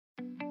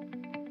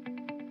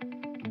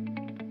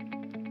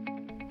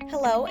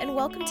Hello, and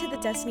welcome to the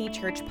Destiny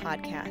Church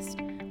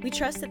podcast. We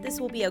trust that this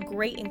will be a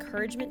great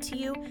encouragement to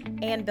you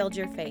and build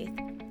your faith.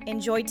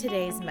 Enjoy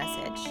today's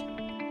message.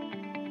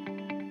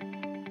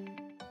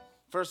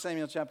 1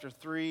 Samuel chapter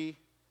 3,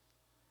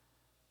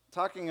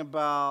 talking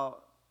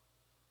about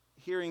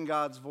hearing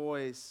God's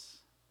voice.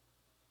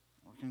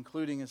 We're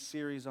concluding a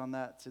series on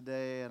that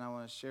today, and I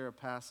want to share a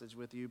passage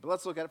with you. But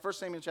let's look at it. 1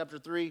 Samuel chapter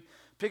 3,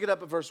 pick it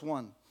up at verse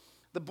 1.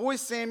 The boy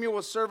Samuel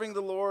was serving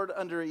the Lord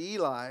under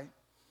Eli.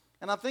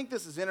 And I think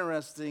this is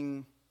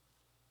interesting,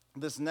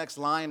 this next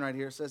line right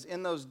here. It says,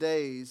 in those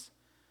days,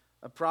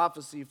 a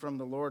prophecy from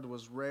the Lord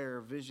was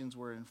rare. Visions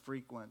were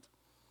infrequent.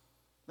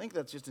 I think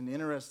that's just an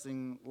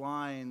interesting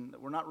line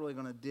that we're not really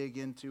going to dig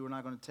into. We're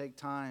not going to take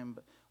time.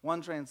 But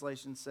one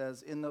translation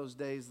says, in those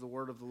days, the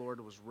word of the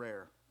Lord was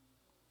rare.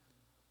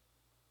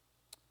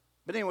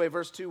 But anyway,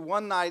 verse 2,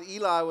 one night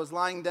Eli was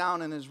lying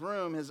down in his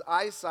room. His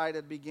eyesight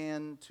had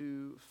begun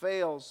to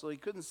fail, so he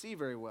couldn't see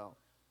very well.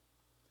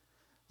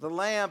 The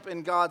lamp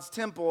in God's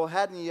temple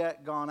hadn't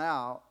yet gone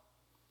out,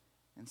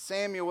 and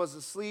Samuel was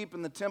asleep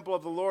in the temple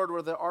of the Lord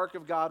where the ark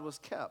of God was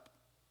kept.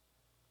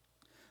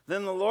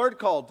 Then the Lord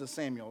called to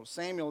Samuel.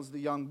 Samuel is the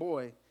young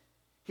boy.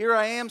 Here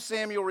I am,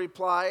 Samuel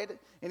replied,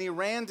 and he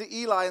ran to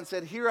Eli and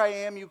said, here I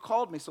am, you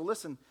called me. So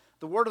listen,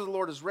 the word of the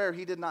Lord is rare.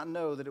 He did not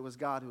know that it was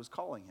God who was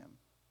calling him.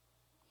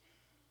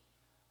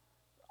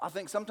 I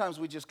think sometimes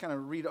we just kind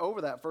of read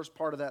over that first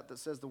part of that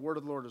says the word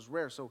of the Lord is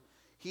rare. So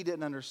he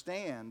didn't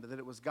understand that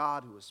it was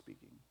God who was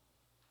speaking.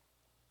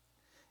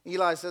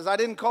 Eli says, I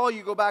didn't call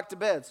you, go back to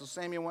bed. So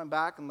Samuel went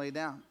back and lay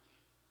down.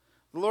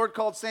 The Lord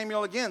called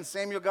Samuel again.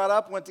 Samuel got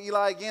up, went to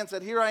Eli again,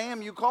 said, here I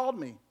am, you called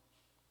me.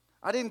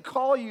 I didn't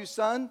call you,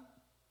 son.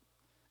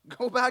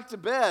 Go back to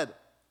bed.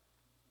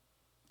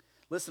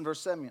 Listen,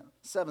 verse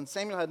 7.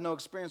 Samuel had no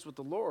experience with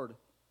the Lord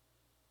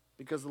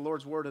because the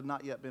Lord's word had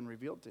not yet been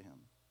revealed to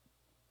him.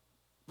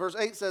 Verse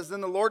 8 says,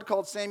 then the Lord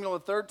called Samuel a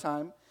third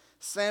time.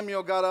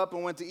 Samuel got up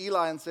and went to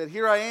Eli and said,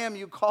 here I am,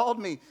 you called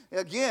me.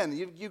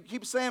 Again, you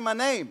keep saying my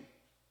name.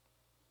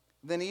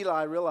 Then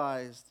Eli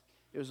realized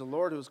it was the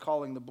Lord who was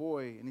calling the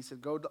boy, and he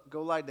said, go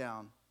lie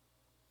down.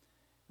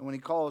 And when he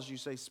calls, you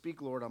say,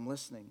 speak, Lord, I'm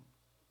listening.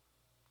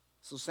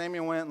 So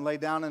Samuel went and lay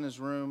down in his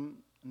room.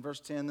 In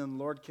verse 10, then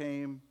the Lord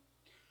came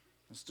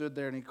and stood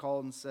there, and he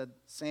called and said,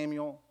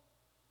 Samuel,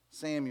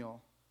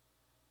 Samuel.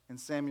 And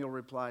Samuel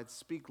replied,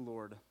 speak,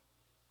 Lord,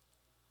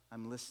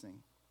 I'm listening.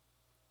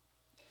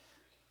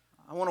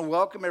 I want to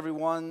welcome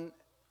everyone,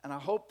 and I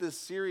hope this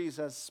series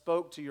has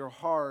spoke to your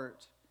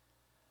heart.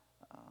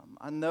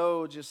 I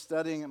know just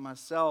studying it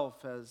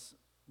myself has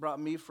brought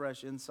me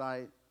fresh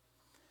insight.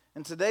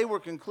 And today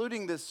we're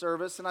concluding this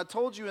service, and I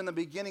told you in the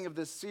beginning of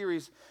this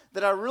series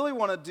that I really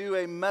want to do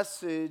a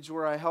message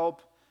where I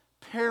help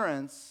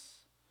parents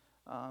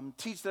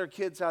teach their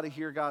kids how to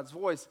hear God's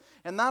voice.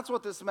 And that's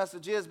what this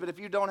message is, but if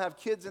you don't have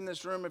kids in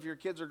this room, if your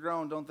kids are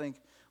grown, don't think,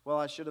 well,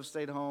 I should have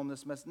stayed home.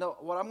 No,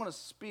 what I'm going to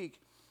speak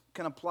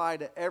can apply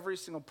to every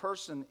single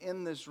person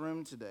in this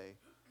room today.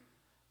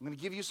 I'm going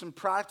to give you some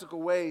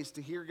practical ways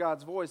to hear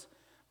God's voice,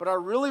 but I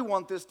really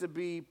want this to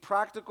be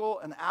practical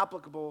and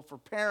applicable for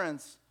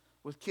parents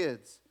with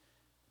kids.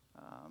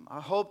 I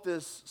hope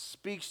this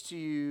speaks to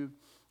you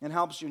and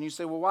helps you. And you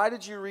say, well, why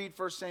did you read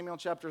 1 Samuel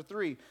chapter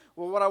 3?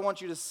 Well, what I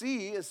want you to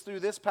see is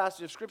through this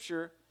passage of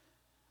Scripture,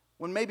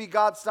 when maybe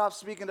God stops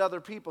speaking to other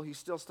people, he's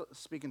still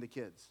speaking to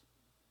kids.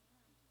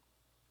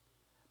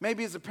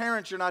 Maybe as a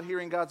parent, you're not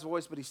hearing God's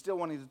voice, but he's still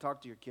wanting to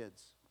talk to your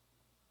kids.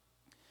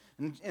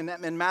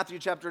 In Matthew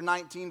chapter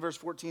 19, verse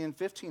 14 and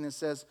 15, it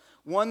says,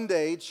 one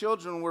day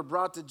children were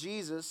brought to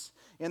Jesus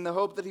in the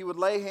hope that he would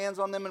lay hands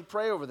on them and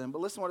pray over them. But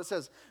listen what it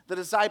says. The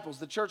disciples,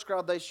 the church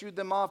crowd, they shooed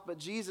them off, but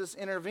Jesus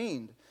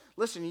intervened.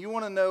 Listen, you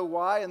want to know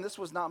why? And this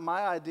was not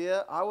my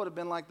idea. I would have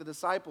been like the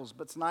disciples.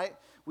 But tonight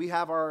we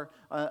have our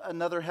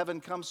another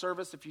Heaven Come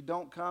service. If you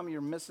don't come, you're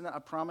missing it. I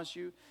promise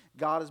you.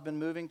 God has been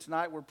moving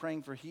tonight. We're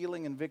praying for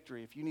healing and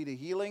victory. If you need a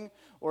healing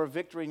or a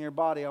victory in your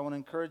body, I want to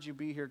encourage you to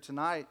be here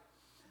tonight.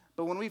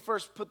 But when we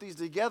first put these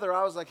together,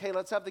 I was like, hey,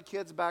 let's have the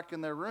kids back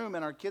in their room.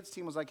 And our kids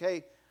team was like,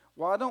 hey,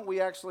 why don't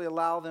we actually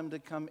allow them to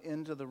come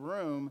into the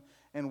room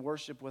and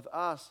worship with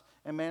us?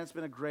 And man, it's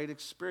been a great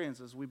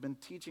experience as we've been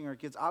teaching our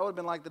kids. I would have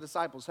been like the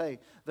disciples. Hey,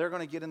 they're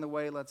going to get in the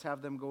way. Let's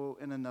have them go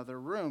in another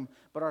room.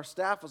 But our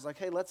staff was like,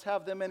 hey, let's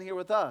have them in here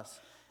with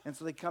us. And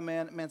so they come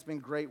in. Man, it's been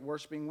great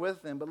worshiping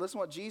with them. But listen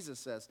what Jesus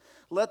says.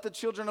 Let the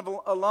children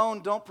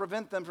alone, don't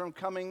prevent them from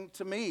coming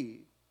to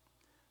me.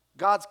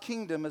 God's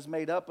kingdom is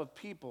made up of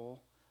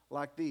people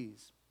like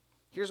these.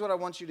 Here's what I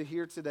want you to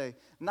hear today.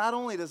 Not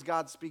only does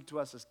God speak to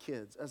us as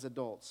kids, as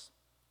adults,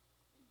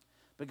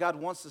 but God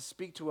wants to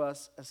speak to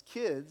us as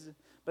kids.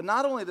 But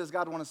not only does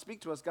God want to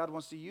speak to us, God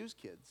wants to use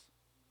kids.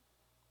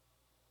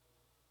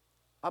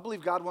 I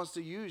believe God wants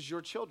to use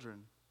your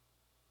children.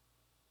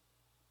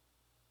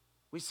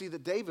 We see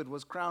that David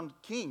was crowned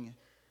king,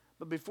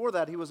 but before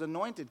that he was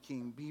anointed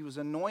king. He was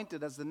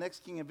anointed as the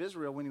next king of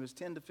Israel when he was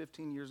 10 to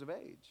 15 years of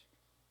age.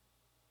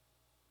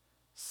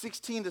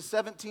 16 to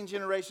 17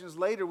 generations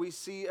later, we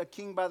see a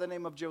king by the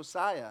name of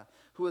Josiah,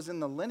 who was in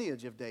the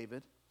lineage of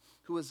David,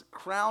 who was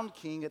crowned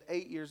king at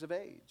 8 years of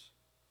age.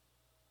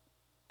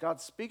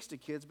 God speaks to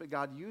kids, but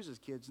God uses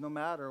kids no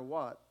matter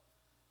what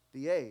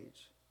the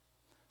age.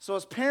 So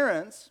as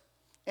parents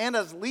and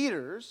as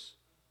leaders,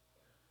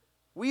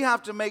 we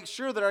have to make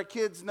sure that our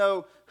kids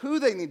know who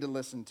they need to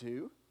listen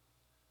to.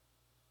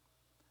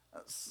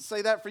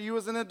 Say that for you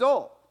as an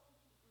adult.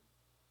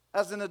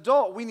 As an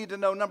adult, we need to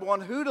know, number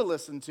one, who to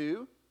listen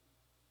to,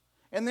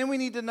 and then we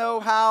need to know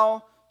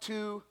how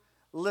to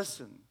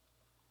listen.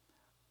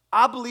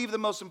 I believe the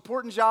most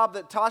important job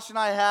that Tasha and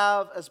I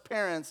have as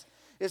parents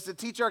is to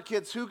teach our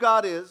kids who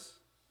God is,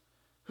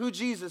 who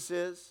Jesus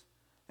is,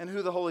 and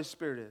who the Holy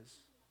Spirit is.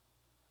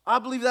 I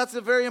believe that's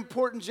a very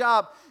important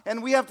job,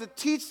 and we have to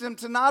teach them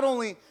to not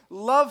only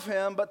love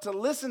Him, but to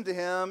listen to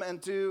Him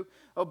and to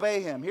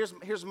obey Him.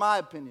 Here's my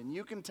opinion.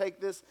 You can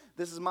take this.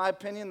 This is my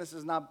opinion.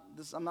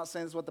 I'm not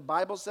saying this is what the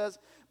Bible says,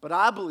 but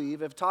I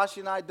believe if Tasha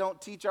and I don't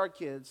teach our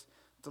kids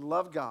to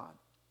love God,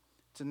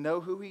 to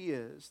know who He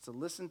is, to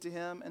listen to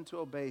Him, and to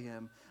obey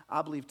Him,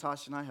 I believe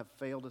Tasha and I have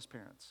failed as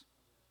parents.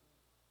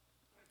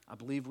 I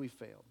believe we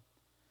failed.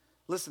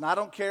 Listen, I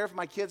don't care if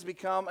my kids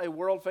become a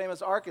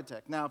world-famous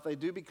architect. Now, if they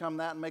do become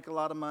that and make a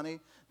lot of money,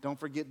 don't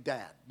forget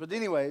Dad. But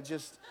anyway,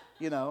 just,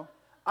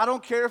 I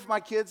don't care if my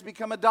kids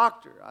become a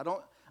doctor.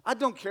 I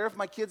don't care if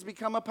my kids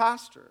become a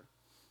pastor.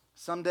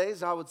 Some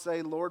days I would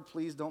say, Lord,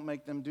 please don't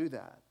make them do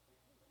that.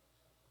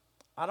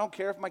 I don't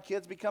care if my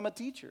kids become a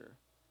teacher.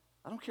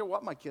 I don't care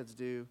what my kids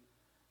do,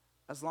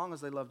 as long as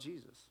they love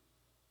Jesus.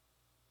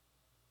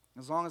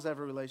 As long as I have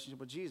a relationship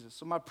with Jesus.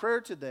 So my prayer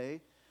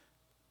today,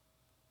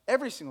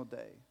 every single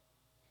day,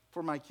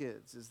 for my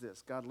kids is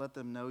this: God, let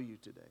them know you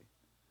today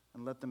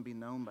and let them be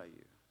known by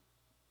you.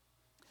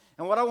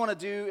 And what I want to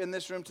do in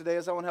this room today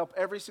is I want to help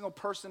every single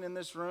person in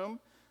this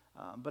room,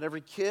 but every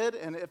kid.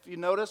 And if you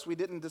notice, we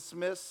didn't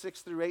dismiss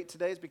 6 through 8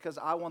 today, is because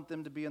I want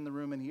them to be in the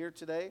room and here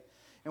today.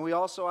 And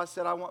I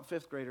said I want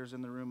 5th graders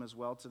in the room as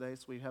well today,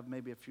 so we have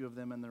maybe a few of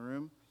them in the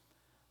room,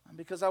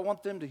 because I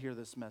want them to hear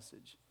this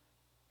message.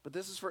 But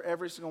this is for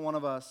every single one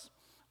of us.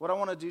 What I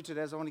want to do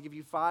today is I want to give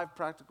you 5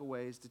 practical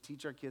ways to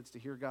teach our kids to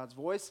hear God's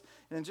voice.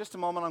 And in just a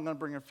moment, I'm going to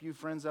bring a few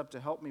friends up to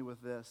help me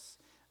with this.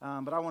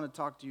 But I want to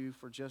talk to you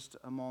for just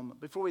a moment.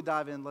 Before we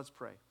dive in, let's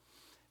pray.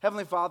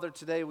 Heavenly Father,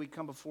 today we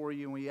come before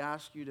you and we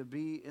ask you to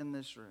be in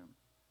this room.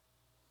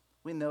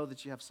 We know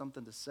that you have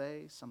something to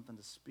say, something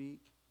to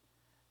speak.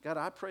 God,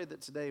 I pray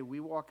that today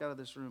we walk out of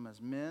this room as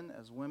men,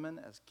 as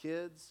women, as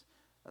kids,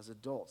 as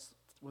adults,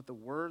 with a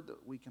word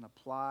that we can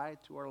apply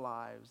to our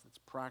lives that's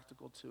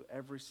practical to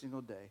every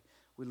single day.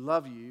 We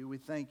love you. We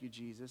thank you,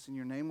 Jesus. In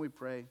your name we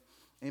pray.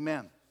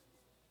 Amen.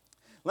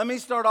 Let me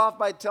start off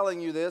by telling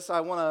you this.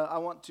 I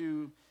want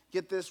to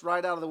get this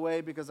right out of the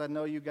way because I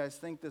know you guys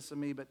think this of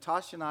me, but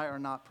Tasha and I are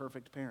not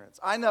perfect parents.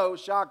 I know,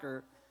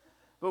 shocker,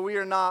 but we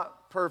are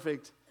not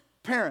perfect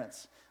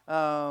parents.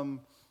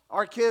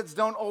 Our kids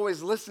don't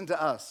always listen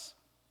to us.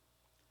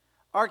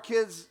 Our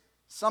kids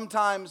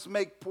sometimes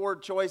make poor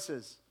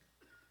choices.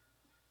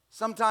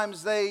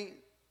 Sometimes they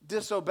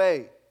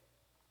disobey.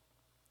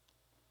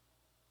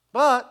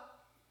 But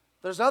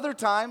there's other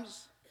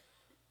times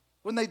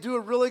when they do a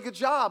really good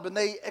job and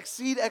they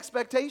exceed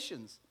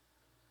expectations.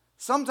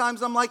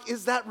 Sometimes I'm like,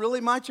 is that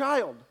really my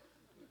child?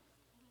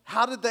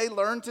 How did they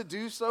learn to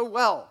do so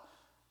well?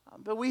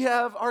 But we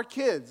have our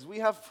kids. We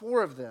have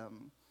 4 of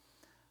them.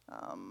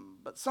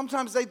 But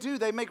sometimes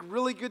they make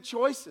really good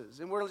choices.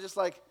 And we're just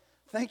like,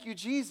 thank you,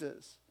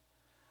 Jesus.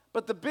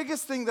 But the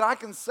biggest thing that I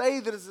can say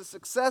that is a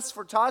success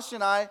for Tasha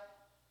and I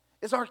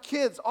is our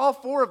kids, all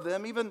 4 of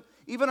them,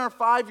 even our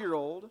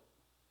 5-year-old.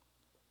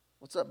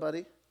 What's up,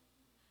 buddy?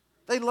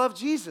 They love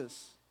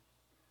Jesus.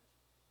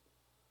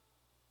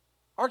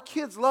 Our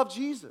kids love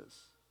Jesus.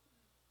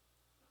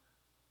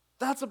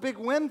 That's a big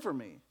win for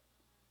me.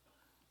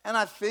 And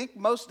I think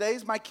most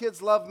days my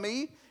kids love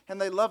me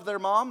and they love their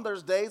mom.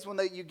 There's days when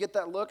you get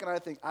that look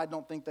and I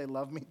don't think they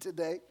love me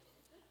today.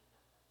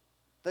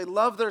 They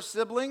love their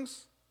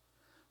siblings.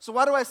 So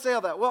why do I say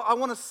all that? Well, I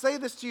want to say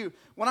this to you.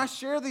 When I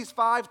share these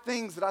 5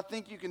 things that I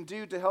think you can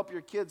do to help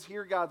your kids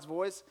hear God's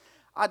voice,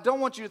 I don't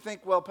want you to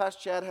think, well, Pastor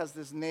Chad has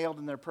this nailed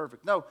and they're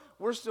perfect. No,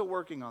 we're still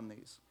working on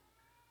these.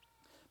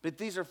 But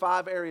these are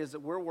 5 areas that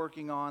we're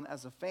working on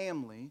as a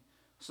family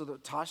so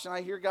that Tasha and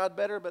I hear God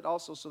better, but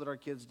also so that our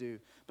kids do.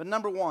 But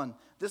number 1,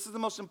 this is the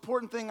most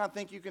important thing I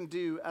think you can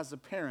do as a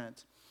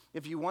parent.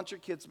 If you want your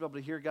kids to be able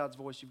to hear God's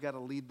voice, you've got to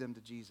lead them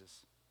to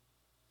Jesus.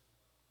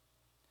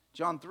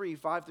 John 3,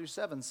 5 through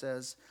 7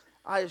 says,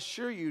 I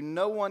assure you,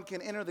 no one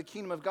can enter the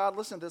kingdom of God,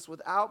 listen to this,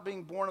 without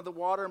being born of the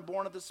water and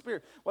born of the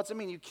Spirit. What's that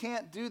mean? You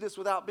can't do this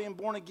without being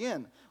born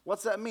again.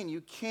 What's that mean?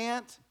 You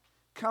can't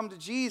come to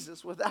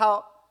Jesus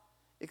without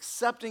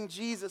accepting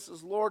Jesus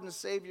as Lord and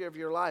Savior of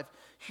your life.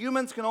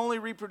 Humans can only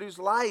reproduce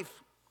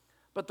life,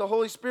 but the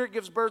Holy Spirit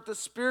gives birth to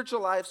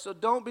spiritual life, so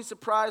don't be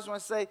surprised when I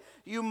say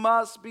you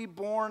must be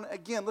born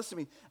again. Listen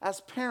to me.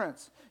 As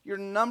parents, your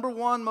number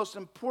 1 most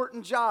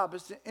important job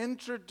is to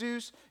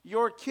introduce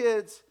your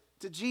kids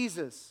to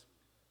Jesus.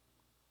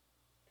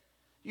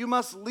 You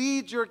must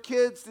lead your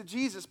kids to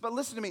Jesus. But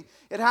listen to me.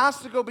 It has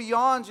to go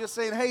beyond just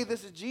saying, hey,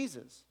 this is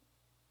Jesus.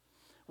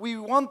 We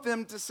want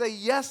them to say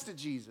yes to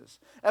Jesus.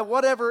 At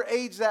whatever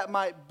age that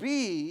might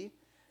be,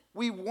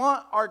 we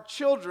want our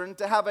children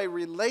to have a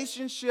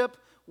relationship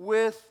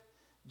with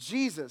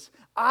Jesus.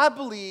 I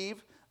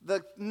believe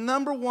the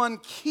number one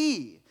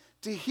key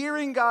to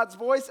hearing God's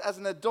voice as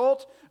an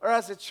adult or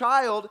as a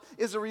child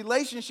is a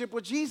relationship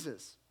with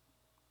Jesus.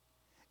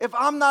 If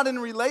I'm not in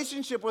a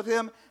relationship with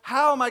Him,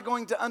 how am I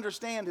going to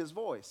understand His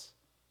voice?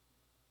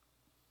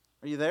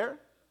 Are you there?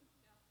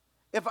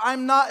 If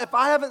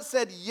I haven't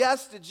said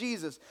yes to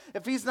Jesus,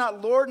 if He's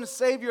not Lord and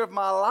Savior of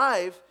my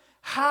life,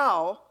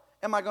 how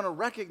am I going to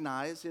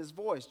recognize His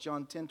voice?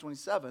 John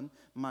 10:27,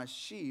 my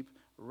sheep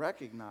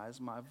recognize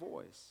my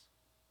voice.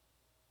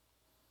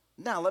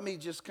 Now, let me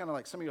just kind of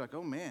like, some of you are like,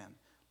 oh man,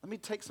 let me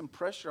take some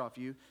pressure off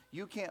you.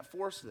 You can't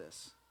force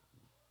this.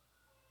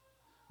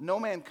 No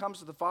man comes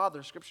to the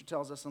Father, Scripture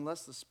tells us,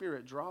 unless the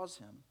Spirit draws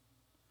him.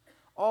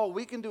 All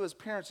we can do as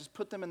parents is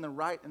put them in the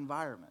right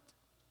environment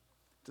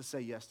to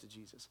say yes to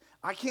Jesus.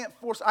 I can't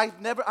force, I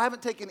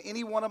haven't taken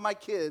any one of my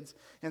kids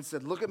and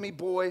said, look at me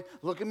boy,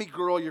 look at me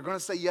girl, you're going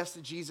to say yes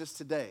to Jesus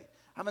today.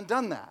 I haven't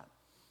done that.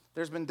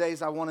 There's been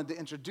days I wanted to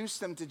introduce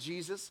them to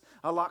Jesus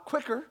a lot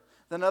quicker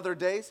than other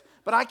days,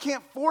 but I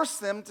can't force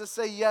them to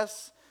say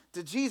yes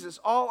to Jesus.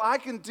 All I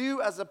can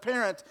do as a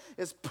parent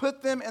is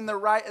put them in the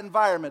right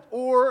environment,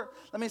 or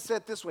let me say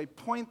it this way,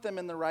 point them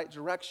in the right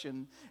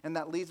direction. And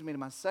that leads me to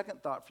my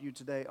second thought for you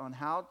today on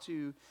how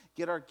to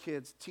get our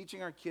kids,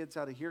 teaching our kids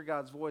how to hear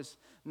God's voice.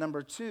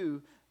 Number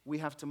 2, we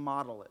have to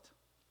model it.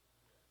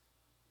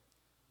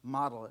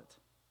 Model it.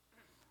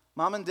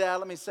 Mom and dad,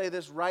 let me say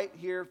this right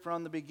here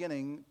from the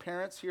beginning.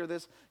 Parents hear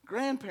this,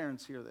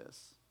 grandparents hear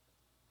this.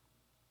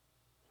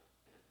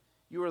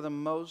 You are the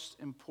most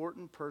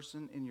important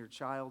person in your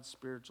child's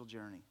spiritual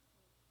journey.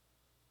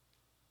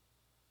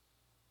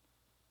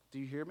 Do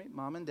you hear me?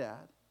 Mom and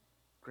dad,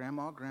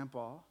 grandma,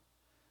 grandpa.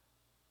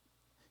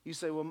 You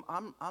say, well,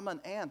 I'm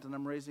an aunt and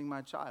I'm raising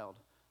my child,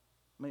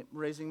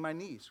 raising my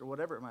niece or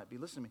whatever it might be.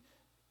 Listen to me.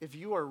 If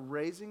you are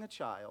raising a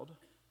child,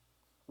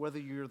 whether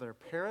you're their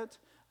parent,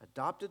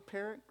 adopted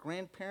parent,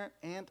 grandparent,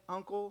 aunt,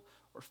 uncle,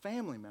 or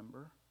family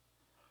member,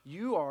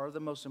 you are the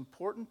most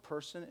important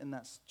person in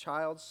that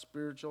child's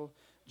spiritual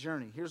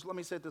journey. Let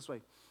me say it this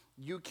way.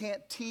 You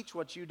can't teach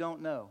what you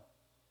don't know.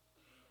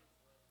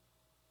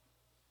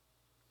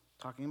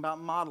 Talking about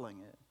modeling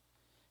it.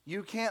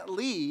 You can't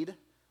lead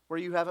where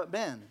you haven't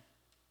been.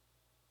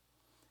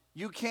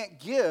 You can't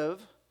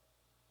give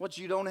what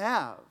you don't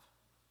have.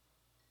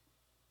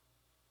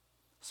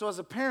 So as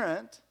a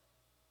parent,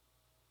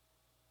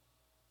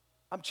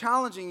 I'm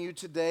challenging you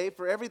today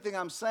for everything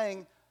I'm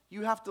saying,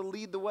 you have to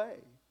lead the way.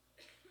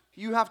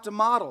 You have to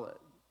model it.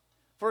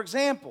 For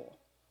example,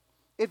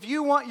 if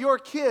you want your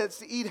kids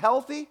to eat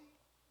healthy,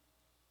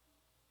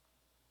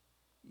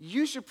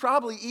 you should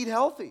probably eat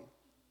healthy.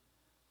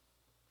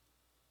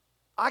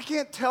 I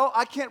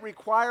can't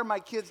require my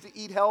kids to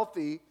eat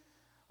healthy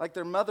like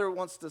their mother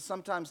wants to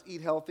sometimes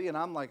eat healthy, and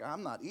I'm like,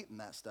 I'm not eating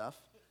that stuff.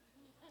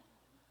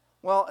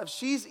 Well, if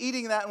she's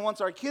eating that and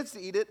wants our kids to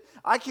eat it,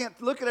 I can't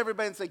look at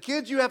everybody and say,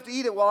 kids, you have to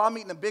eat it while I'm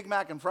eating a Big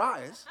Mac and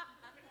fries.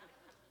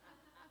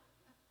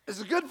 Is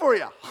it good for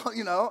you?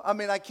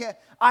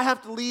 I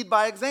have to lead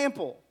by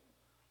example.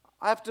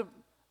 I have to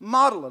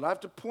model it. I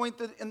have to point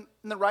it in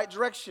the right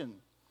direction.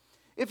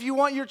 If you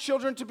want your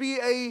children to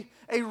be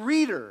a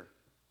reader,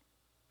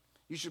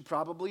 you should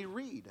probably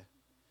read.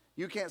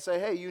 You can't say,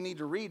 hey, you need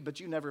to read, but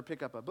you never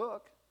pick up a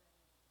book.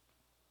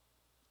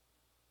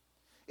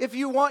 If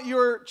you want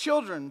your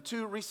children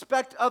to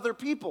respect other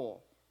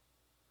people,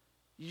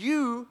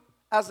 you,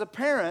 as a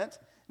parent,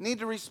 need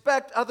to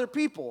respect other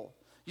people.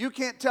 You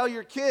can't tell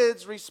your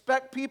kids,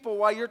 respect people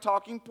while you're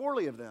talking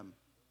poorly of them.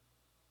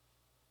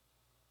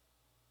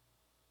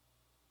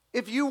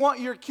 If you want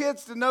your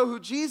kids to know who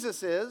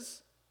Jesus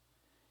is,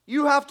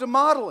 you have to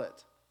model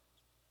it.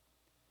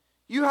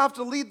 You have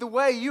to lead the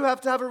way. You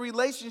have to have a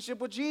relationship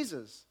with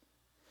Jesus.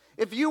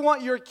 If you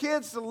want your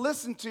kids to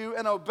listen to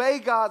and obey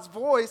God's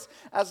voice,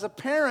 as a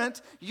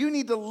parent, you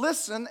need to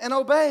listen and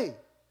obey.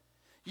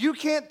 You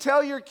can't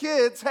tell your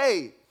kids,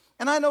 hey,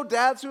 and I know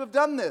dads who have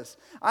done this.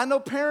 I know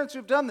parents who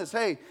have done this.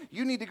 Hey,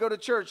 you need to go to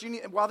church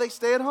while they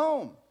stay at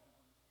home.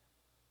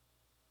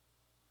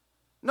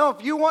 No,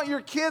 if you want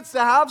your kids to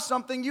have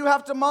something, you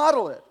have to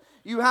model it.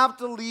 You have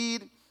to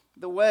lead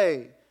the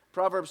way.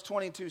 Proverbs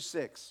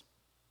 22:6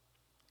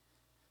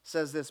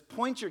 says this,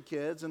 point your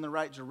kids in the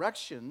right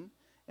direction,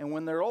 and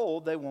when they're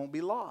old, they won't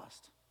be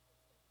lost.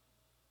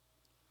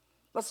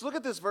 Let's look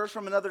at this verse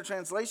from another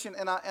translation,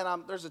 and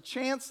there's a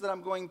chance that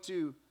I'm going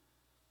to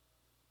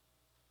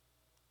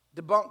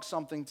debunk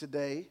something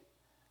today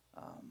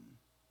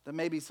that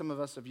maybe some of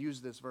us have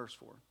used this verse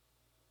for.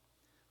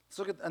 Let's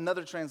look at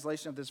another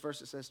translation of this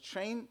verse. It says,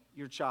 train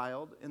your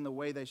child in the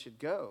way they should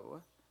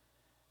go,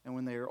 and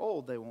when they are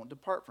old, they won't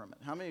depart from it.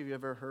 How many of you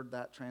have ever heard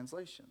that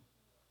translation?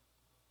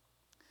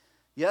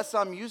 Yes,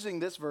 I'm using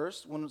this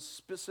verse when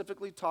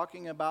specifically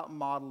talking about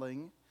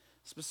modeling.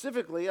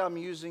 Specifically, I'm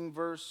using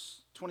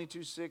verse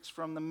 22:6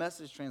 from the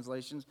Message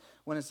translations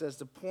when it says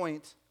to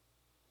point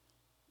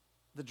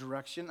the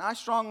direction. I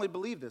strongly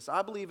believe this.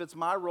 I believe it's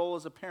my role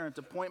as a parent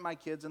to point my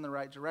kids in the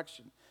right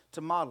direction,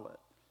 to model it.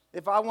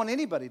 If I want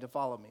anybody to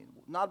follow me,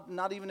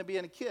 not even to be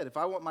a kid, if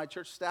I want my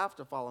church staff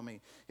to follow me,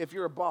 if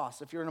you're a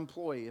boss, if you're an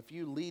employee, if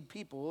you lead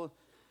people,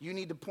 you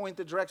need to point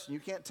the direction.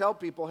 You can't tell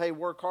people, hey,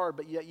 work hard,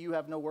 but yet you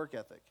have no work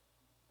ethic.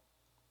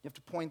 You have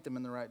to point them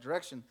in the right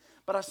direction.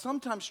 But I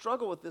sometimes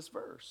struggle with this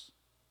verse.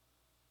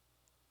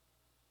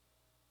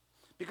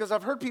 Because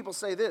I've heard people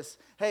say this,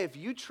 hey, if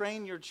you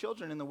train your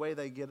children in the way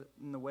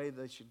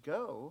they should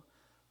go,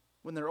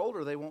 when they're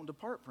older, they won't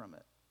depart from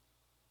it.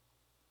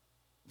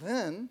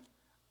 Then,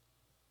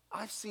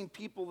 I've seen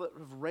people that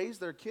have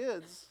raised their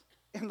kids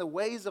in the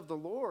ways of the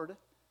Lord,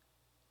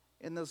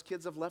 and those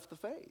kids have left the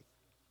faith.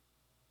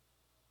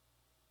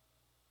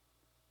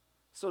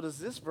 So does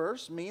this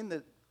verse mean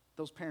that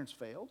those parents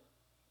failed?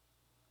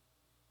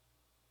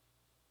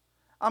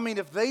 I mean,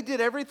 if they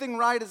did everything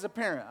right as a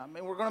parent, I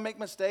mean, we're going to make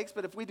mistakes,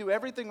 but if we do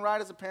everything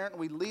right as a parent and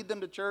we lead them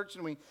to church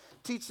and we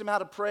teach them how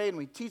to pray and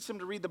we teach them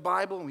to read the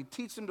Bible and we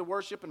teach them to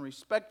worship and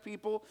respect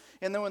people,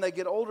 and then when they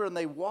get older and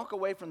they walk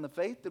away from the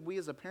faith, did we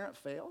as a parent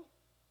fail?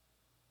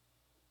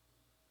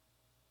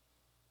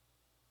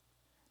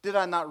 Did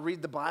I not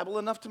read the Bible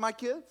enough to my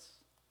kids?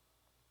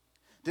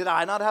 Did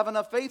I not have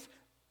enough faith?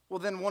 Well,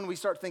 then when we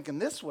start thinking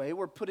this way,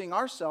 we're putting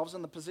ourselves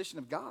in the position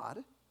of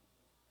God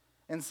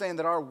and saying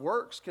that our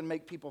works can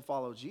make people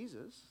follow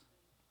Jesus.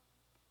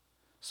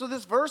 So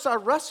this verse, I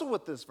wrestle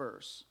with this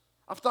verse.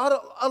 I've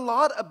thought a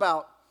lot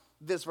about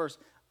this verse.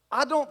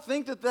 I don't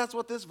think that that's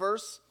what this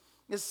verse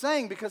is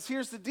saying, because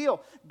here's the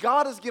deal.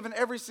 God has given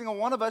every single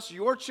one of us,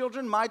 your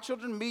children, my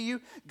children, me,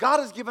 you, God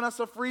has given us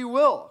a free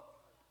will.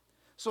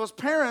 So as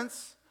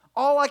parents,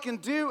 all I can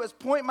do is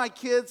point my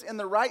kids in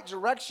the right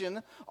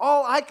direction.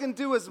 All I can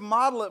do is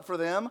model it for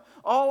them.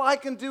 All I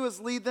can do is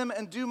lead them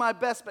and do my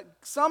best. But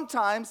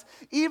sometimes,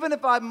 even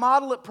if I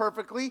model it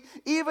perfectly,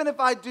 even if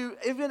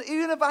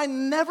I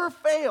never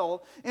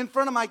fail in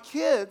front of my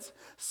kids,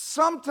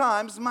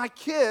 sometimes my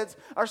kids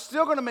are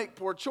still going to make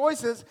poor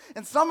choices,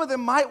 and some of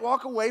them might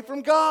walk away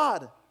from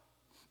God.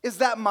 Is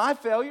that my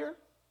failure?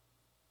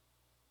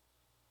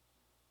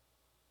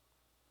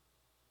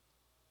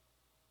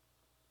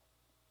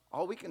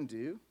 All we can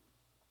do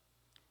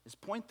is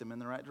point them in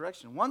the right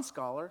direction. One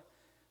scholar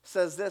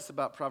says this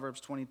about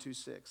Proverbs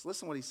 22:6.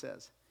 Listen what he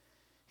says.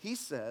 He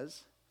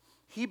says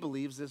he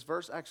believes this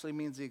verse actually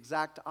means the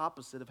exact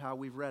opposite of how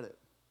we've read it.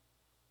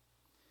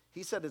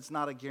 He said it's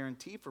not a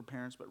guarantee for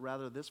parents, but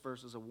rather this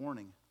verse is a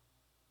warning.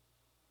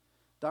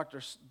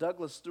 Dr.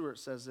 Douglas Stewart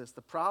says this: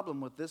 the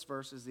problem with this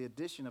verse is the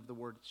addition of the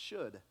word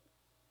should.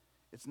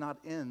 It's not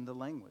in the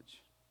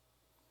language.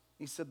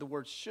 He said the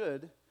word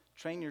should,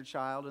 train your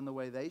child in the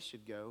way they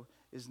should go,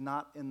 is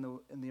not in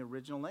the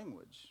original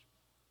language.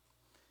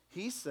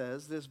 He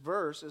says this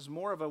verse is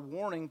more of a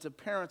warning to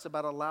parents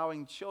about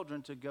allowing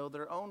children to go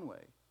their own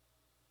way.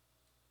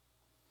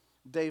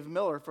 Dave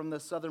Miller from the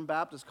Southern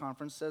Baptist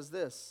Conference says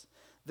this: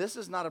 this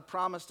is not a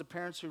promise to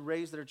parents who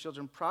raise their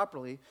children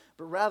properly,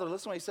 but rather,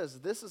 listen to what he says,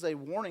 this is a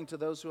warning to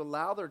those who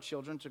allow their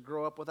children to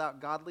grow up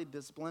without godly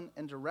discipline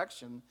and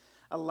direction,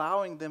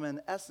 allowing them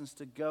in essence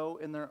to go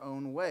in their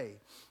own way.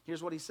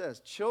 Here's what he says: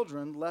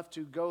 children left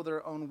to go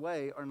their own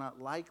way are not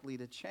likely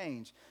to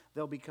change.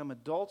 They'll become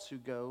adults who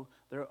go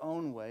their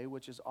own way,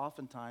 which is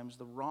oftentimes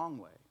the wrong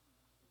way.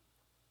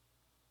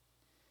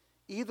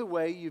 Either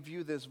way you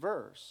view this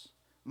verse,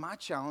 my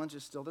challenge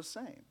is still the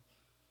same.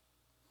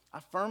 I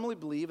firmly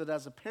believe that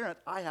as a parent,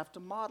 I have to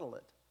model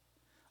it.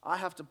 I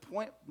have to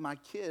point my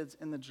kids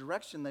in the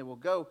direction they will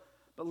go.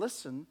 But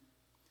listen,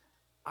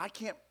 I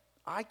can't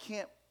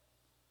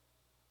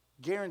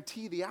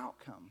guarantee the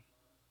outcome.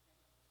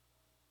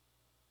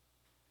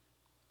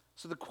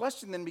 So the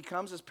question then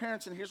becomes, as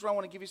parents, and here's where I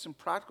want to give you some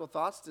practical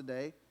thoughts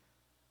today,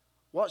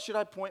 what should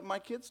I point my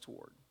kids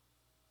toward?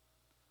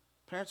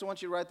 Parents, I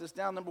want you to write this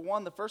down. Number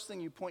one, the first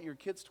thing you point your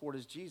kids toward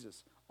is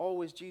Jesus.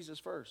 Always Jesus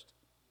first.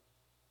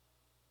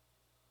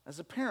 As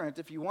a parent,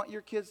 if you want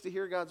your kids to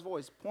hear God's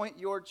voice, point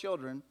your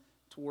children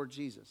toward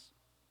Jesus.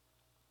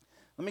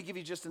 Let me give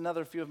you just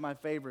another few of my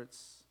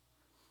favorites.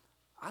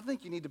 I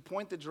think you need to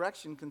point the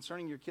direction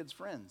concerning your kids'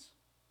 friends.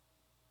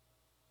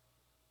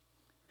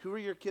 Who are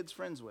your kids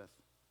friends with?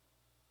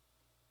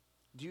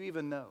 Do you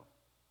even know?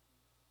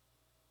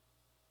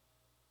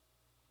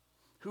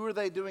 Who are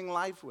they doing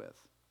life with?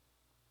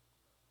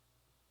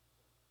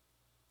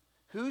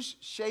 Who's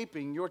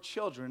shaping your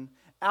children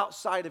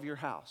outside of your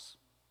house?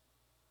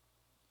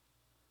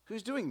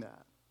 Who's doing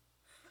that?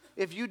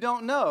 If you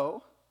don't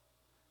know,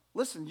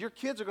 listen, your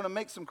kids are going to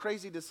make some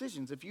crazy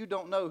decisions if you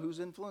don't know who's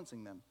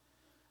influencing them.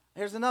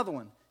 Here's another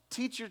one.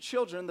 Teach your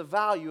children the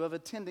value of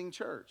attending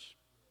church.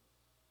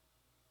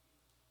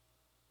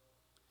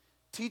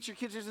 Teach your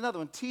kids, here's another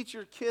one. Teach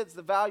your kids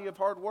the value of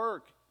hard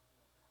work.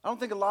 I don't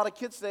think a lot of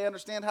kids today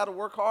understand how to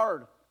work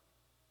hard.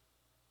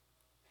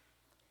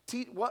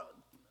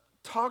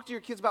 Talk to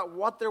your kids about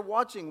what they're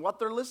watching, what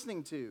they're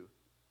listening to,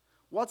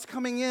 what's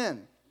coming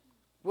in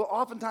will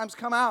oftentimes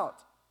come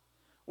out.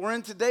 Or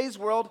in today's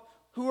world,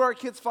 who are our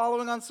kids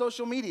following on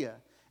social media?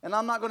 And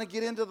I'm not going to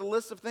get into the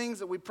list of things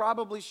that we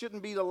probably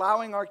shouldn't be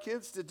allowing our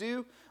kids to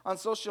do on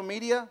social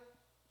media.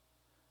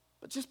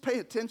 But just pay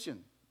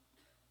attention.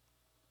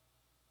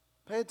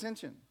 Pay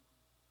attention.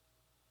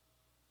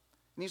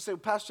 And you say, well,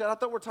 Pastor Chad, I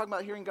thought we were talking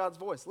about hearing God's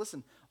voice.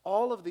 Listen,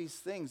 all of these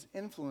things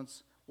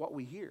influence what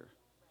we hear.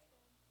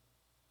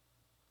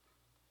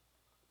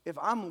 If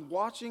I'm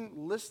watching,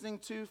 listening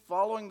to,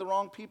 following the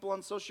wrong people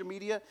on social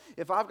media,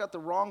 if I've got the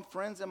wrong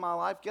friends in my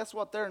life, guess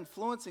what? They're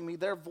influencing me.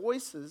 They're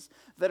voices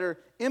that are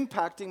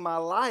impacting my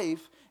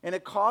life, and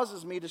it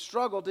causes me to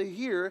struggle to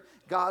hear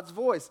God's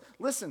voice.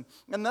 Listen,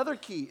 another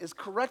key is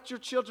correct your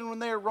children when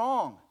they are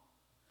wrong.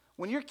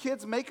 When your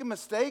kids make a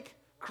mistake,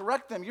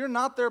 correct them. You're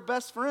not their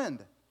best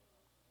friend.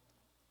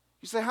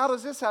 You say, how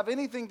does this have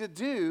anything to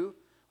do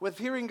with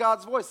hearing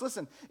God's voice?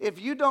 Listen,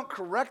 if you don't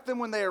correct them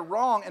when they are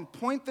wrong and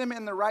point them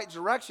in the right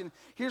direction,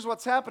 here's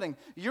what's happening.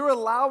 You're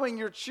allowing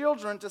your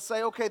children to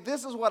say, okay,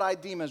 this is what I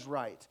deem as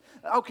right.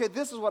 Okay,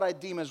 this is what I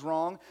deem as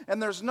wrong,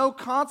 and there's no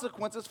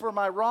consequences for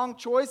my wrong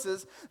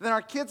choices. Then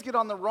our kids get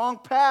on the wrong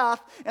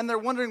path, and they're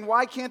wondering,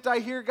 why can't I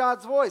hear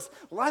God's voice?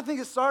 Well, I think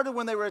it started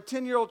when they were a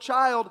 10-year-old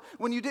child,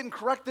 when you didn't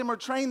correct them or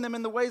train them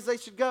in the ways they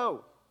should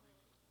go.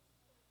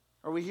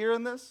 Are we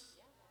hearing this?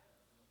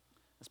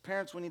 As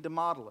parents, we need to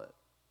model it.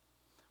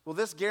 Will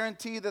this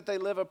guarantee that they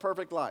live a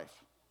perfect life?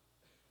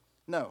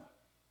 No.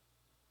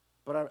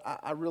 But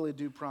I really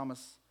do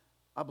promise,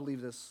 I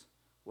believe this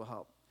will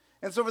help.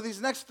 And so for these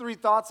next 3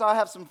 thoughts, I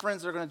have some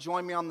friends that are going to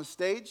join me on the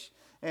stage.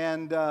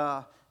 And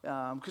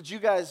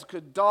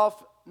could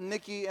Dolph,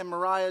 Nikki, and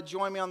Mariah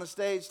join me on the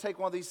stage, take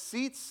one of these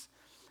seats?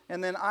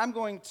 And then we're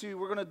going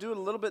to do it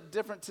a little bit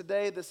different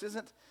today. This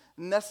isn't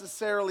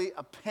necessarily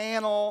a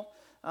panel,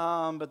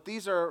 but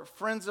these are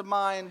friends of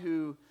mine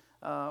who,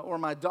 or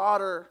my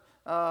daughter,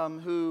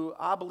 who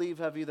I believe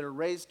have either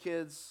raised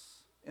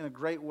kids in a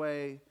great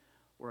way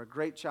or a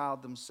great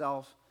child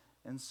themselves.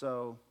 And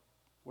so,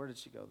 where did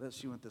she go?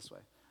 She went this way.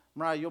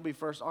 Mariah, you'll be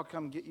first. I'll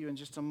come get you in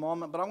just a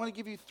moment. But I want to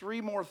give you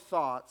 3 more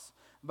thoughts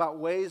about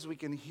ways we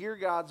can hear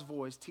God's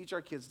voice, teach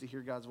our kids to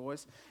hear God's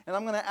voice. And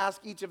I'm going to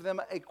ask each of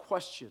them a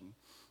question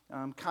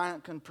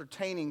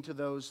pertaining to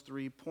those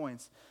 3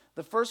 points.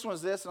 The first one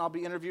is this, and I'll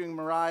be interviewing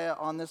Mariah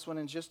on this one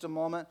in just a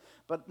moment.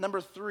 But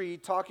number 3,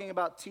 talking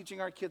about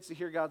teaching our kids to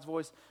hear God's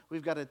voice,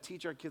 we've got to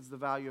teach our kids the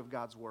value of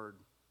God's word.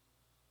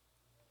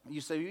 You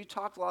say, you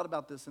talked a lot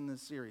about this in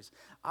this series.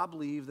 I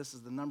believe this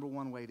is the number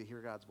 1 way to hear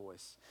God's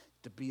voice,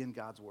 to be in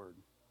God's word.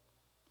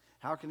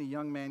 How can a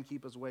young man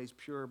keep his ways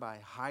pure? By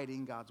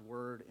hiding God's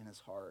word in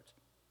his heart.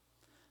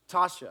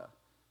 Tasha,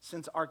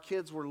 since our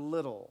kids were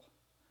little,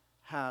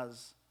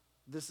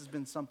 this has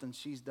been something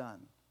she's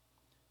done.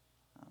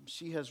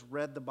 She has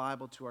read the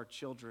Bible to our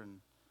children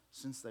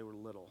since they were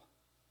little.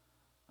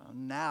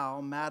 Now,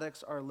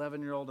 Maddox, our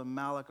 11-year-old, and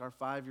Malik, our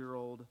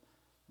 5-year-old,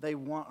 they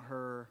want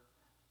her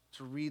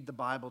to read the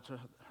Bible to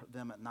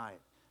them at night.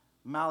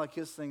 Malik,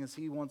 his thing is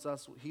he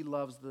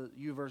loves the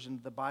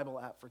YouVersion, the Bible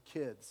app for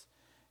kids.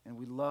 And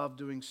we love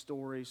doing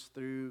stories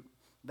through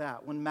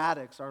that. When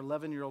Maddox, our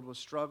 11-year-old, was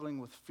struggling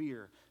with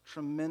fear,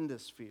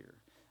 tremendous fear,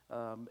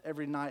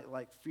 every night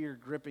like fear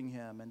gripping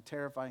him and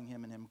terrifying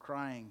him and him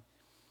crying,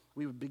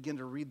 we would begin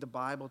to read the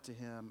Bible to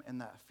him, and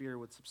that fear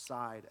would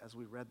subside as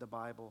we read the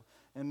Bible.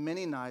 And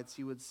many nights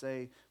he would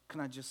say, can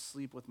I just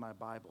sleep with my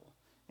Bible?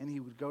 And he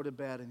would go to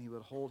bed and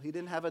he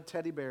didn't have a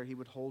teddy bear, he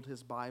would hold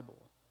his Bible.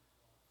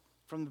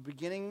 From the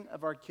beginning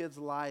of our kids'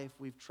 life,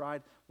 we've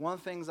tried. One of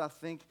the things I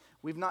think,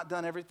 we've not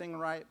done everything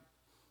right,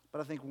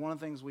 but I think one of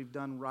the things we've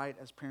done right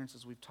as parents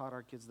is we've taught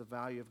our kids the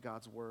value of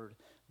God's word.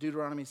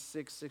 Deuteronomy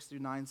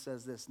 6:6-9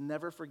 says this,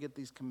 never forget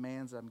these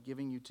commands I'm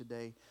giving you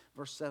today.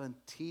 Verse 7,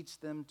 teach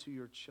them to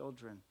your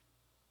children.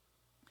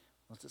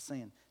 What's it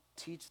saying?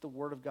 Teach the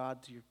word of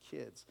God to your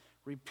kids.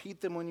 Repeat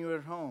them when you're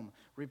at home.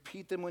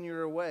 Repeat them when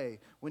you're away,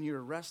 when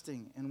you're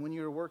resting, and when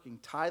you're working.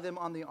 Tie them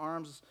on the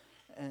arms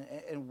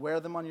and wear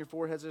them on your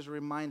foreheads as a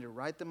reminder.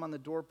 Write them on the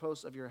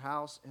doorposts of your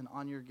house and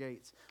on your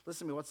gates.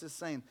 Listen to me, what's this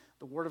saying?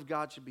 The word of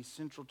God should be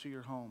central to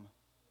your home.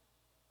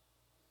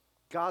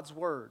 God's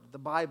word, the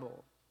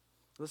Bible.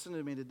 Listen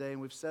to me today, and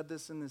we've said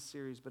this in this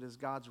series, but is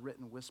God's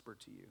written whisper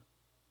to you.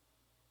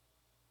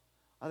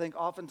 I think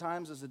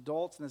oftentimes as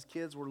adults and as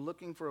kids, we're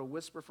looking for a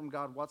whisper from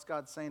God. What's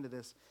God saying to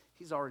this?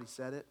 He's already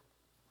said it.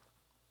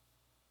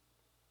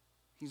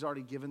 He's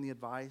already given the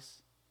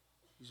advice.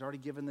 He's already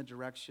given the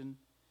direction.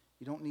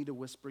 You don't need a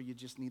whisper, you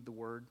just need the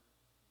word.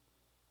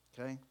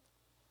 Okay?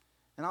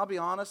 And I'll be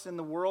honest, in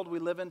the world we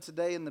live in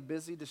today, in the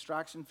busy,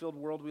 distraction-filled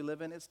world we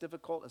live in, it's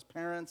difficult as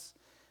parents,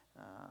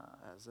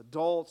 as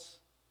adults,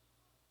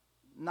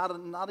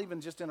 not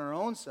even just in our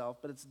own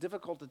self, but it's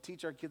difficult to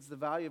teach our kids the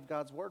value of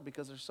God's word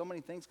because there's so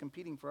many things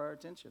competing for our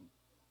attention.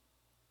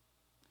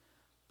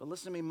 But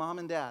listen to me, mom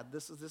and dad,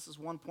 this is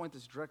one point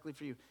that's directly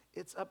for you.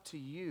 It's up to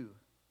you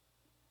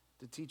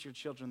to teach your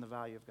children the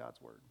value of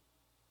God's word.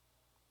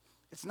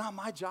 It's not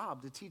my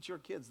job to teach your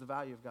kids the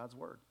value of God's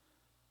word.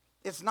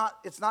 It's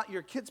not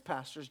your kids'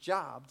 pastor's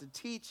job to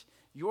teach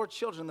your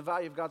children the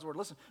value of God's word.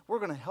 Listen, we're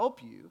going to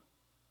help you,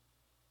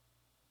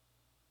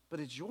 but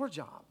it's your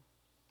job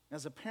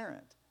as a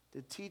parent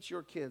to teach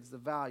your kids the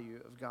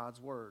value of God's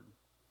word.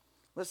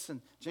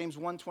 Listen, James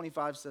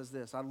 1:25 says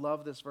this. I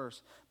love this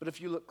verse. But if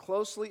you look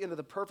closely into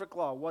the perfect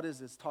law, what is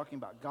this talking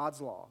about?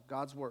 God's law,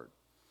 God's word.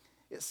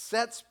 It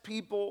sets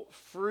people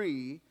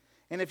free.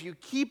 And if you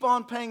keep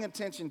on paying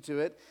attention to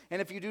it,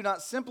 and if you do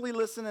not simply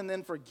listen and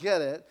then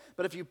forget it,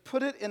 but if you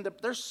put it into,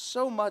 there's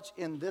so much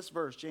in this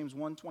verse, James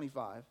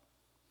 1:25.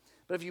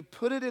 But if you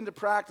put it into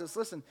practice,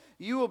 listen,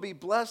 you will be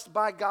blessed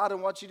by God in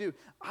what you do.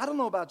 I don't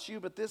know about you,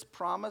 but this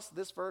promise,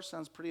 this verse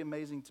sounds pretty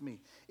amazing to me.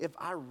 If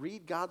I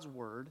read God's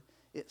word,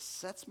 it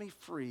sets me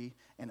free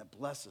and it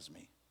blesses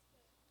me.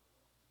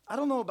 I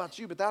don't know about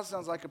you, but that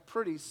sounds like a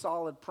pretty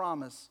solid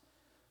promise.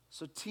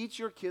 So teach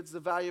your kids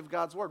the value of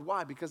God's word.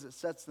 Why? Because it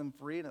sets them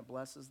free and it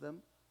blesses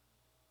them.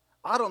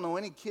 I don't know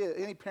any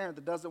parent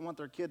that doesn't want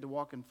their kid to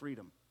walk in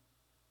freedom,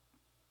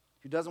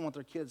 who doesn't want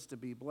their kids to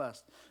be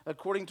blessed.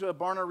 According to a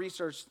Barna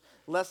research,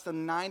 less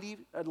than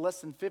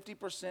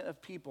 50%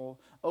 of people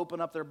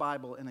open up their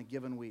Bible in a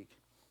given week.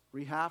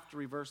 We have to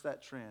reverse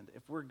that trend.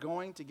 If we're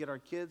going to get our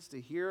kids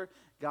to hear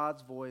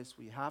God's voice,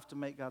 we have to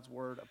make God's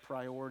word a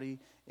priority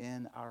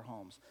in our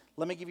homes.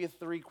 Let me give you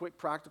 3 quick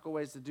practical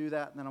ways to do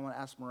that, and then I want to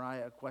ask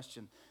Mariah a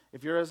question.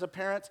 If you're as a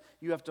parent,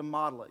 you have to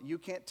model it. You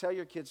can't tell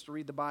your kids to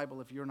read the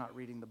Bible if you're not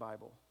reading the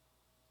Bible.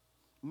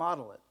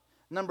 Model it.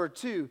 Number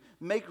 2,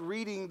 make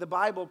reading the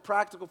Bible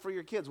practical for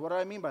your kids. What do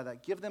I mean by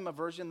that? Give them a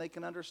version they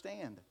can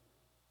understand.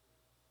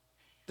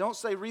 Don't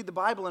say read the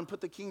Bible and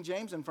put the King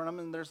James in front of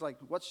them and there's like,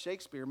 what's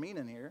Shakespeare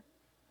meaning here?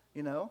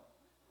 You know?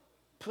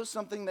 Put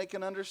something they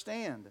can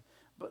understand.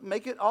 But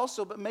make it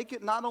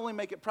not only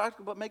make it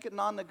practical, but make it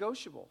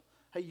non-negotiable.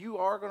 Hey, you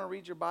are going to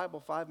read your Bible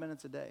 5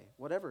 minutes a day,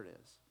 whatever it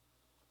is.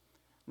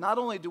 Not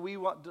only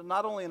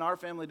in our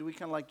family do we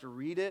kind of like to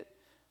read it,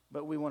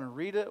 but we want to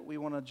read it, we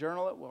want to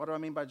journal it. What do I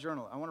mean by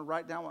journal? I want to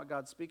write down what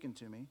God's speaking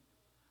to me.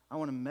 I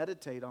want to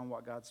meditate on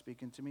what God's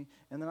speaking to me,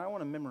 and then I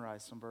want to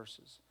memorize some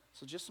verses.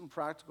 So just some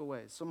practical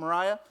ways. So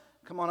Mariah,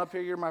 come on up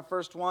here. You're my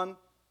first one.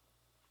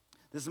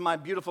 This is my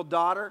beautiful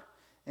daughter,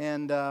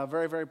 and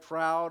very, very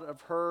proud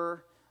of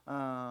her.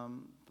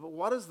 But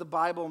what has the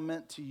Bible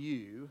meant to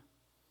you?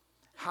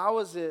 How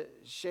has it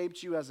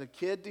shaped you as a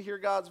kid to hear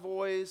God's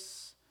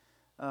voice?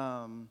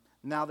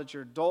 Now that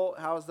you're adult,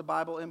 how has the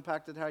Bible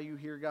impacted how you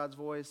hear God's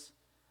voice?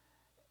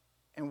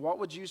 And what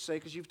would you say,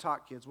 because you've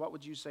taught kids, what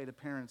would you say to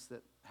parents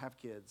that have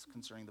kids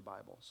concerning the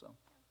Bible? So,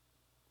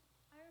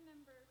 I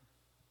remember.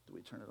 Do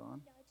we turn it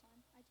on? Yeah, it's on.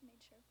 I just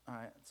made sure. All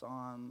right, it's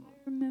on.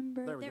 I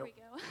remember. There we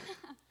go.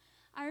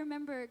 I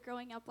remember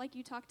growing up, like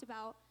you talked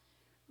about,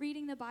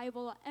 reading the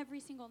Bible every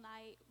single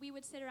night. We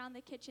would sit around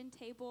the kitchen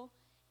table,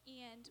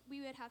 and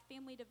we would have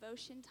family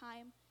devotion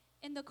time.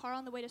 In the car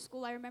on the way to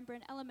school, I remember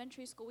in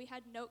elementary school, we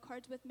had note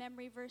cards with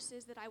memory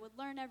verses that I would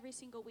learn every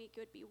single week.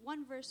 It would be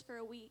one verse for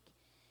a week.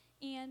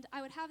 And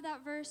I would have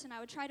that verse, and I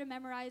would try to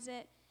memorize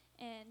it.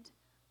 And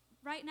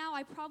right now,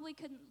 I probably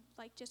couldn't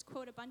just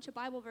quote a bunch of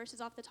Bible verses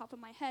off the top of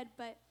my head,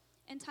 but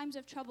in times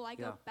of trouble, I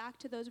go back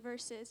to those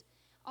verses.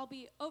 I'll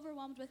be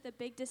overwhelmed with a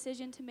big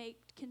decision to make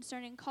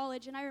concerning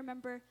college, and I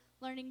remember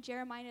learning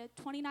Jeremiah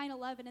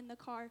 29:11 in the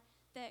car,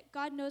 that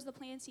God knows the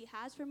plans he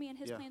has for me, and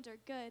his plans are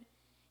good.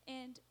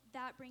 And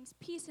that brings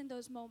peace in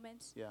those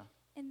moments. Yeah.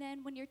 And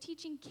then when you're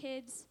teaching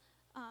kids,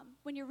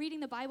 when you're reading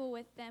the Bible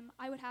with them,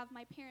 I would have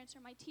my parents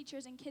or my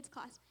teachers in kids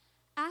class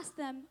ask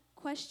them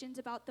questions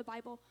about the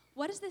Bible.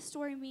 What does this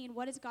story mean?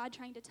 What is God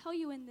trying to tell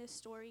you in this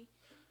story?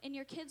 And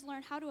your kids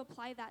learn how to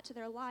apply that to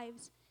their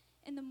lives.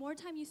 And the more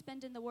time you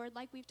spend in the Word,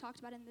 like we've talked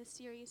about in this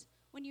series,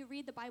 when you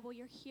read the Bible,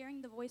 you're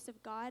hearing the voice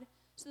of God.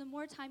 So the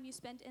more time you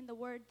spend in the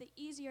Word, the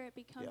easier it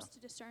becomes to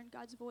discern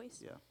God's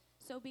voice. Yeah.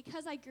 So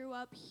because I grew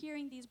up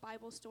hearing these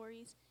Bible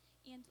stories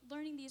and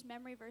learning these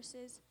memory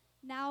verses,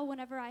 now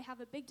whenever I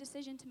have a big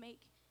decision to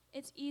make,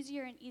 it's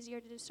easier and easier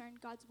to discern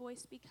God's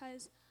voice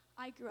because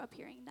I grew up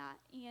hearing that.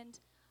 And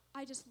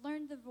I just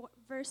learned the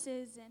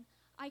verses, and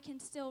I can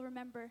still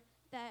remember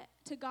that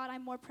to God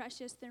I'm more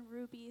precious than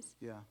rubies.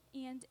 Yeah.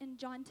 And in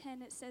John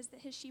 10 it says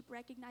that his sheep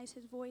recognize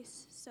his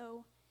voice.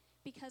 So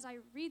because I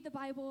read the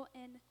Bible,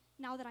 and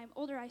now that I'm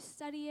older I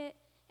study it,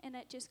 and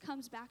it just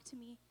comes back to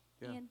me.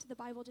 Yeah. And the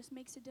Bible just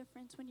makes a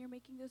difference when you're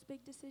making those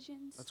big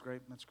decisions. That's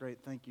great. That's great.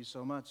 Thank you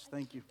so much.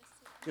 Thank you.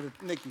 Give it,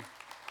 Nikki.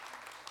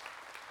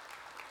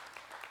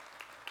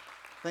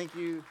 Thank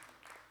you.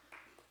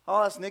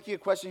 I'll ask Nikki a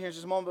question here in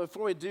just a moment. But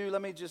before we do,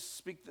 let me just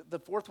speak. The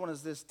fourth one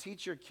is this: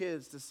 teach your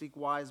kids to seek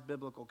wise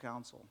biblical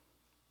counsel.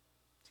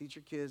 Teach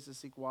your kids to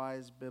seek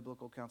wise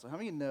biblical counsel. How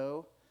many of you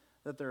know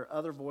that there are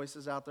other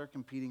voices out there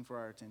competing for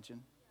our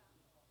attention?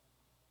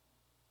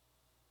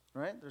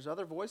 Right? There's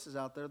other voices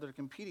out there that are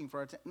competing for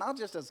our attention, not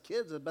just as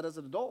kids, but as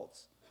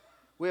adults.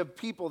 We have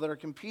people that are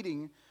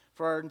competing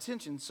for our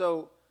attention.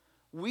 So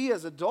we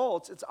as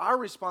adults, it's our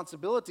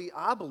responsibility,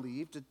 I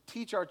believe, to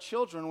teach our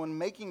children when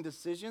making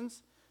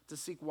decisions to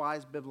seek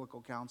wise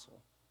biblical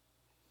counsel.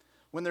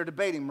 When they're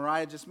debating,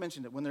 Mariah just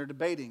mentioned it, when they're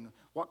debating,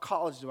 what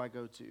college do I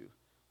go to?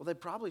 Well, they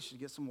probably should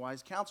get some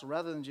wise counsel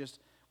rather than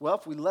just, well,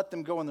 if we let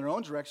them go in their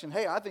own direction,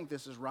 hey, I think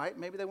this is right,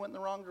 maybe they went in the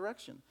wrong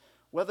direction.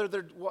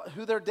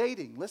 who they're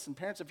dating. Listen,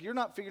 parents, if you're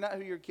not figuring out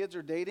who your kids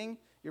are dating,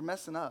 you're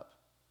messing up.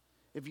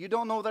 If you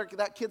don't know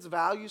that kid's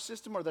value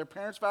system or their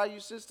parents' value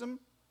system,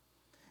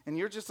 and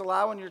you're just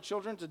allowing your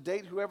children to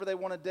date whoever they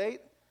want to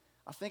date,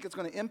 I think it's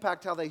going to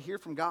impact how they hear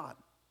from God.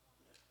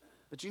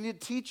 But you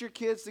need to teach your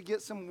kids to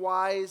get some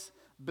wise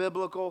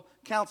biblical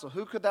counsel.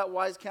 Who could that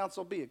wise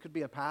counsel be? It could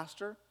be a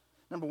pastor.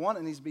 Number one,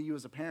 it needs to be you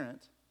as a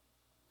parent.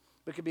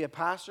 But it could be a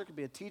pastor, it could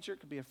be a teacher,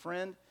 it could be a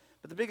friend.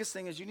 But the biggest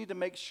thing is you need to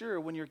make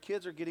sure when your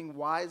kids are getting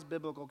wise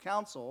biblical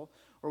counsel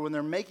or when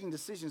they're making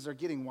decisions, they're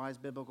getting wise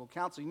biblical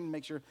counsel. You need to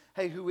make sure,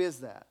 hey, who is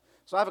that?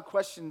 So I have a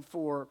question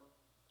for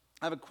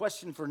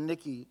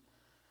Nikki.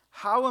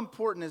 How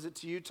important is it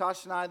to you,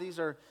 Tasha and I? These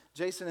are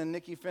Jason and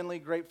Nikki Finley,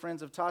 great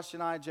friends of Tasha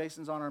and I.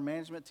 Jason's on our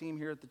management team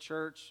here at the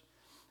church,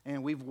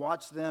 and we've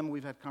watched them.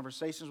 We've had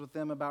conversations with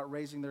them about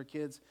raising their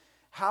kids.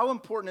 How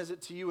important is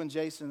it to you and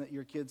Jason that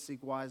your kids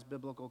seek wise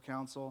biblical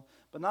counsel?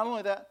 But not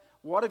only that,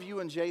 what have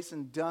you and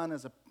Jason done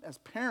as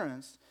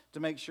parents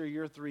to make sure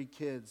your three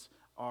kids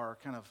are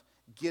kind of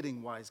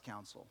getting wise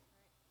counsel?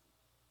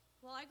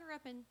 Well, I grew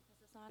up in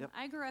Yep.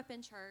 I grew up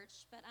in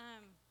church, but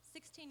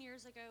 16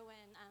 years ago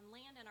when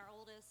Landon, our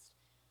oldest,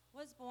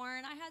 was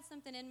born, I had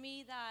something in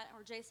me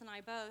or Jason and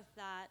I both,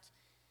 that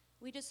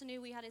we just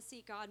knew we had to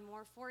seek God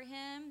more for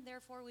him.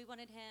 Therefore, we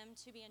wanted him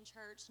to be in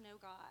church, know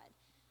God.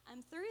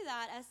 Through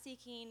that, us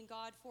seeking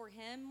God for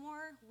him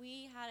more,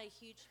 we had a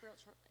huge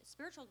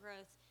spiritual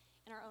growth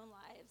in our own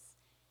lives.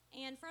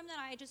 And from that,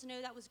 I just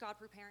know that was God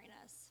preparing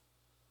us.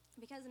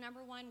 Because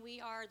number one,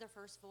 we are the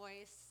first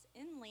voice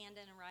in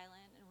Landon and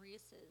Ryland and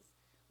Reese's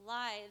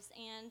lives.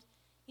 And,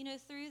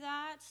 through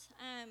that,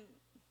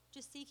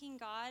 just seeking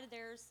God,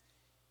 there's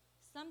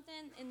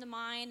something in the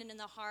mind and in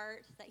the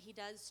heart that he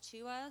does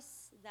to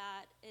us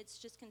that it's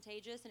just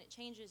contagious and it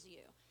changes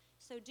you.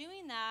 So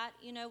doing that,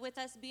 with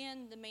us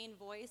being the main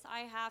voice,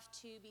 I have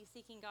to be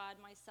seeking God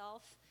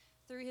myself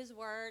through his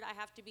word. I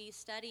have to be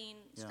studying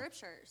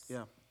scriptures.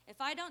 Yeah. If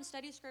I don't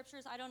study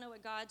scriptures, I don't know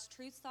what God's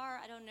truths are.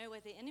 I don't know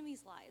what the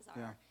enemy's lies are.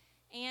 Yeah.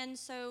 And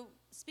so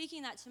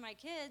speaking that to my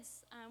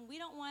kids, we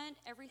don't want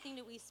everything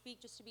that we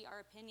speak just to be our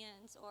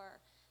opinions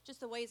or just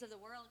the ways of the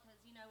world, because,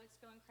 it's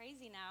going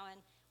crazy now. And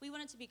we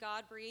want it to be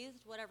God-breathed,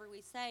 whatever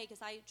we say,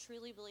 because I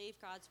truly believe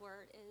God's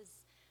word is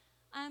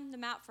the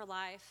map for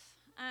life.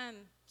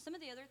 Some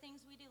of the other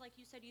things we do, like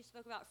you said, you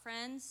spoke about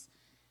friends.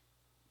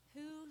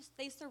 Who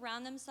they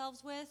surround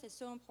themselves with is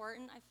so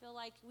important. I feel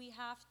like we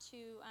have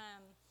to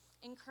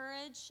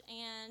encourage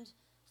and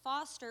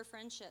foster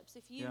friendships.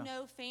 If you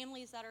know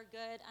families that are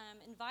good,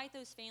 invite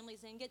those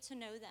families in, get to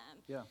know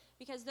them. Yeah.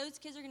 Because those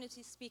kids are going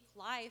to speak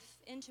life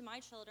into my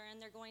children.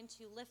 They're going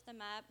to lift them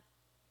up.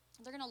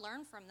 They're going to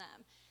learn from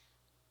them.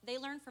 They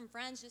learn from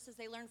friends just as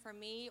they learn from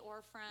me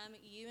or from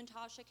you and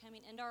Tasha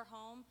coming into our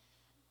home.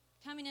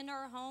 Coming into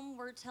our home,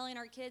 we're telling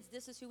our kids,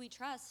 this is who we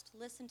trust.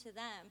 Listen to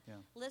them. Yeah.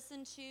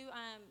 Listen to,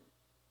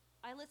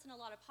 I listen to a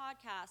lot of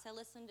podcasts. I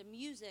listen to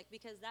music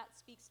because that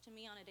speaks to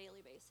me on a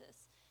daily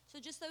basis. So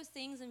just those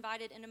things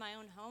invited into my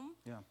own home.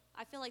 Yeah.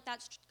 I feel like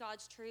that's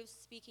God's truth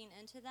speaking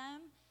into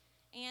them.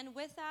 And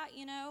with that,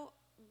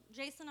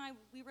 Jason and I,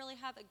 we really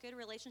have a good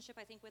relationship,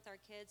 I think, with our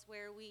kids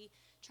where we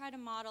try to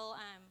model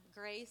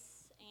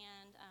grace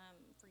and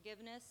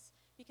forgiveness,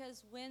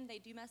 because when they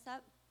do mess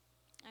up,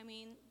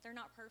 they're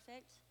not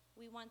perfect.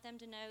 We want them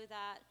to know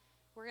that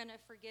we're going to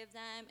forgive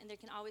them, and they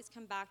can always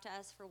come back to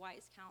us for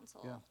wise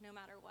counsel, no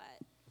matter what.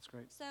 That's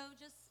great. So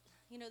just,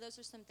 those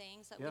are some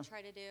things that we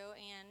try to do.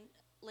 And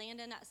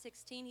Landon, at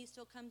 16, he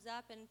still comes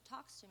up and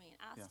talks to me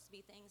and asks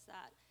me things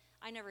that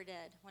I never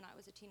did when I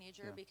was a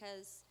teenager,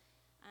 because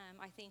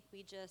I think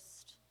we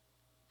just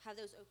have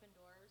those open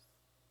doors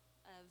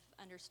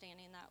of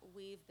understanding that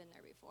we've been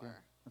there before. Yeah,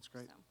 that's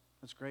great. So.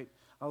 That's great.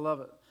 I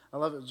love it. I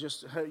love it.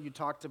 Just how you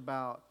talked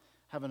about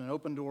having an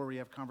open door where you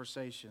have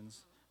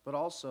conversations, but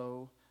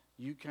also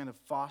you kind of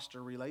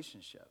foster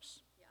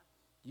relationships.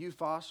 Yeah. You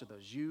foster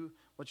those.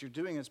 What you're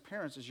doing as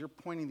parents is you're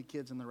pointing the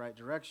kids in the right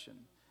direction.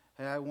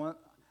 Hey,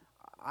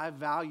 I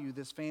value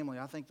this family.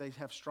 I think they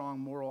have strong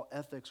moral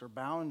ethics or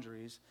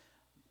boundaries.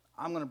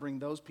 I'm going to bring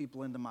those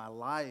people into my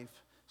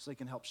life so they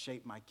can help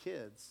shape my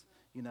kids,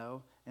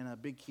 and a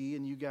big key,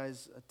 and you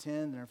guys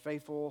attend and are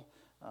faithful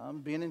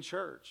being in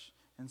church.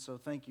 And so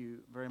thank you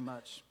very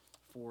much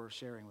for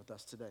sharing with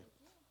us today.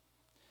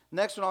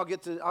 Next one,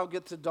 I'll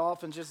get to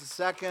Dolph in just a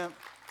second.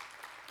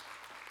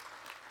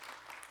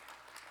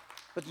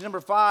 But number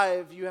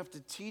 5, you have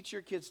to teach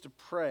your kids to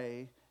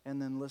pray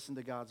and then listen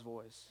to God's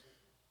voice.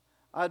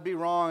 I'd be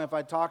wrong if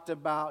I talked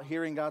about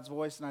hearing God's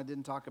voice and I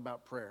didn't talk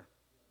about prayer.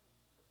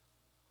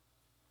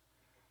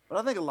 But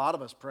I think a lot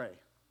of us pray.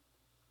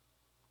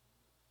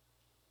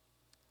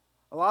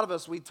 A lot of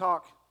us, we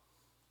talk,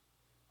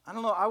 I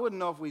don't know, I wouldn't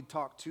know if we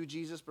talk to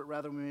Jesus, but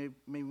rather we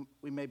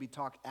maybe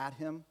talk at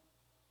him.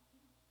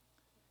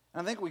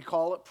 And I think we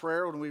call it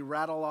prayer when we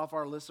rattle off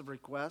our list of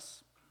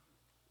requests.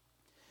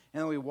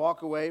 And then we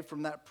walk away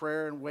from that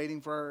prayer and waiting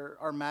for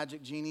our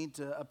magic genie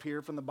to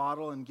appear from the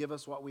bottle and give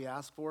us what we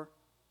ask for.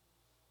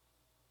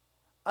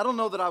 I don't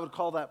know that I would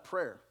call that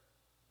prayer.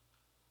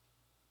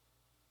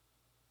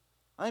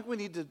 I think we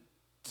need to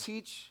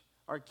teach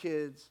our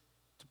kids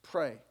to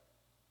pray.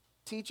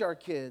 Teach our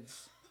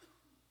kids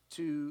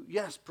to,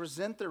 yes,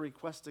 present their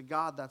request to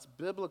God. That's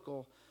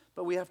biblical.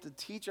 But we have to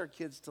teach our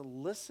kids to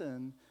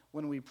listen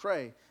when we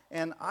pray.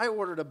 And I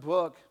ordered a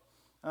book.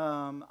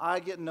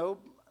 I get no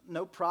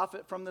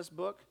profit from this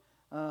book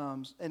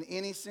in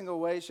any single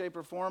way, shape,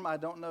 or form. I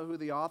don't know who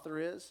the author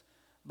is.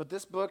 But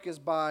this book is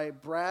by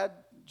Brad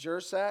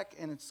Jersak,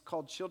 and it's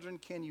called Children,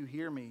 Can You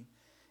Hear Me?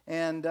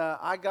 And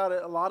I got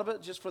a lot of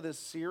it just for this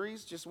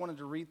series. Just wanted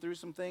to read through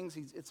some things.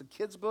 It's a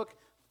kid's book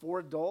for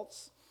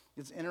adults.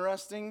 It's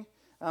interesting.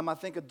 I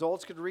think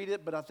adults could read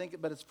it, but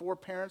it's for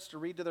parents to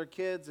read to their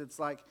kids. It's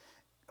like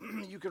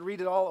you could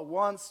read it all at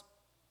once,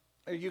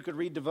 or you could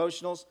read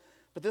devotionals.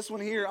 But this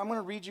one here, I'm going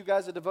to read you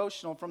guys a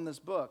devotional from this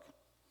book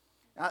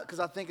because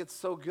I think it's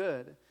so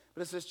good.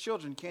 But it says,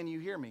 "Children, can you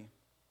hear me?"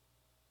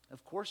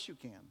 Of course you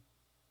can.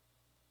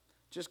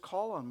 Just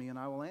call on me and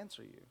I will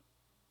answer you.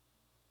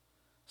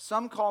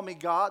 Some call me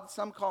God,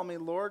 some call me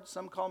Lord,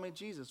 some call me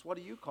Jesus. What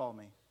do you call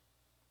me?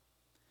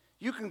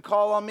 You can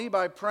call on me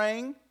by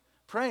praying.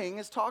 Praying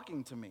is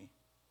talking to me,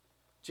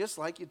 just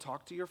like you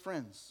talk to your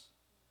friends.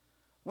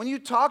 When you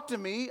talk to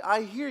me,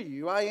 I hear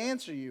you, I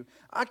answer you.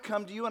 I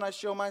come to you and I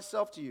show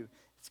myself to you.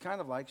 It's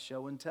kind of like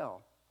show and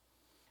tell.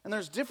 And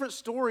there's different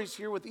stories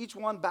here with each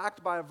one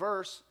backed by a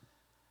verse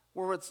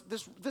where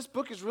this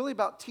book is really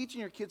about teaching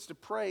your kids to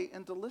pray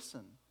and to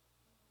listen.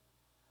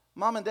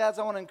 Mom and dads,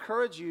 I want to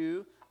encourage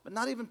you, but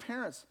not even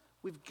parents.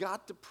 We've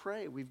got to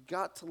pray. We've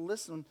got to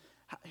listen.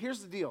 Here's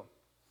the deal.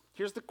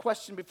 Here's the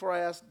question before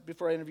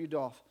I interview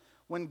Dolph.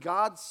 When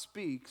God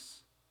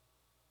speaks,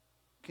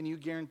 can you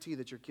guarantee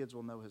that your kids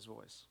will know his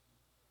voice?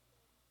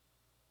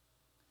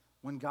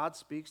 When God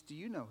speaks, do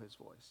you know his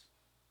voice?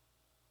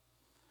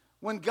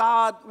 When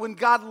God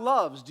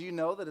loves, do you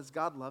know that it's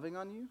God loving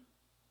on you?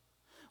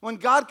 When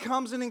God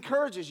comes and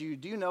encourages you,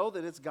 do you know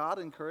that it's God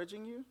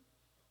encouraging you?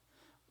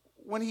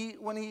 When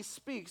he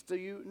speaks, do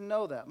you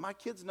know that? My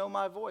kids know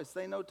my voice.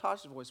 They know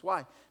Tasha's voice.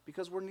 Why?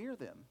 Because we're near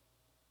them.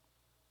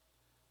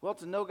 Well,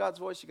 to know God's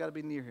voice, you got to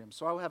be near him.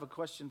 So I have a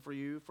question for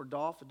you, for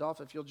Dolph. Dolph,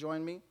 if you'll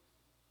join me.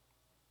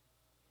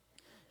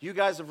 You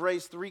guys have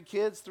raised 3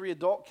 kids, 3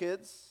 adult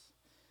kids.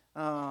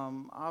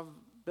 I've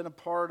been a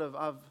part of,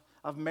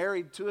 I've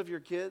married 2 of your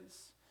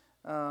kids,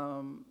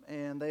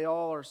 and they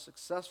all are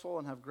successful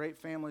and have great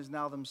families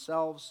now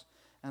themselves.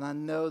 And I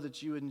know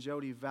that you and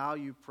Jody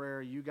value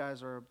prayer. You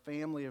guys are a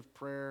family of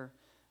prayer.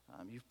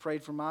 You've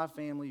prayed for my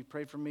family, you've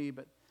prayed for me,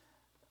 but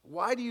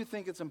why do you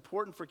think it's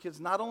important for kids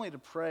not only to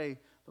pray,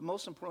 but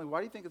most importantly, why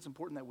do you think it's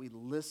important that we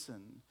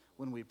listen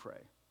when we pray?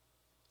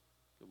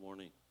 Good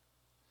morning.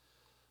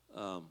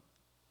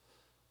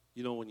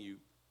 When you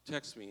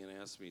text me and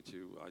asked me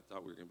to, I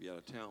thought we were going to be out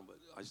of town, but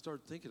I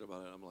started thinking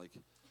about it. I'm like,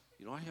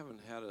 I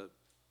haven't had an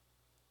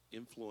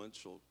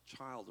influential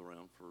child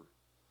around for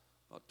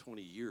about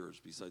 20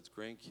 years besides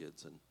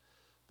grandkids.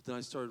 But then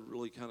I started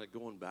really kind of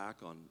going back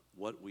on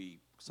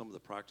some of the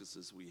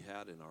practices we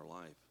had in our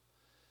life.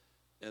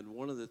 And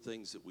one of the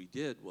things that we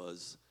did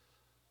was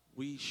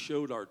we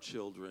showed our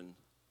children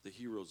the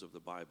heroes of the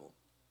Bible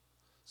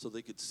so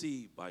they could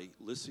see by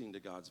listening to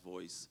God's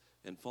voice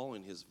and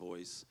following his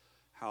voice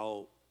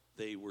how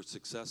they were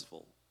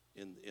successful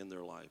in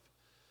their life.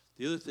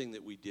 The other thing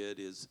that we did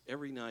is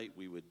every night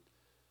we would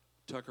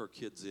tuck our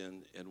kids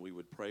in and we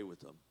would pray with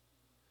them.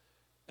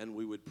 And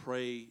we would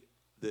pray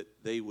that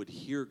they would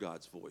hear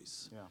God's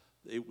voice.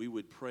 Yeah. We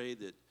would pray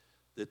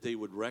that they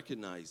would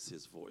recognize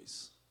his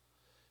voice.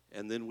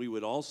 And then we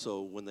would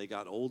also, when they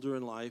got older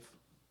in life,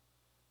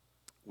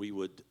 we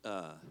would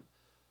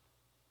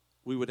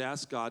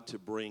ask God to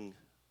bring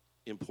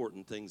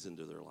important things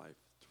into their life,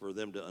 for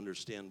them to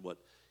understand what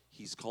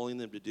he's calling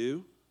them to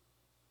do,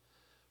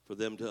 for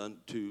them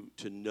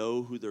to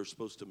know who they're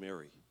supposed to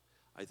marry.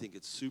 I think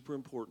it's super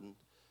important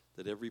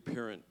that every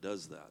parent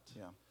does that.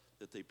 Yeah.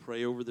 That they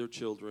pray over their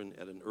children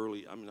at an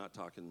early, I'm not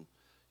talking,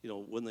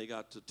 when they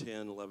got to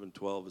 10, 11,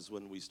 12 is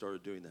when we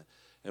started doing that.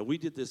 And we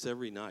did this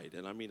every night.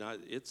 And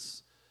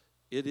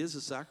it is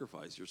a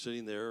sacrifice. You're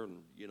sitting there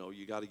and,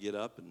 you got to get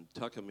up and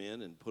tuck them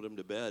in and put them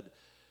to bed.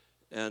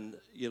 And,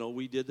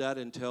 we did that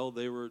until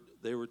they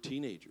were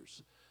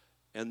teenagers.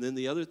 And then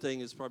the other thing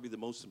is probably the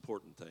most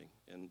important thing,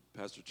 and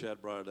Pastor Chad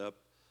brought it up,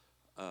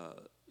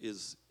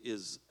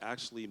 is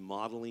actually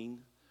modeling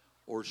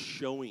or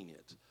showing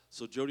it.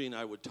 So Jody and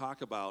I would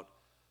talk about,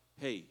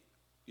 hey,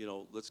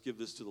 let's give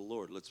this to the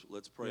Lord.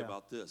 Let's pray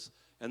about this.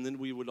 And then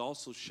we would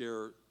also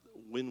share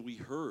when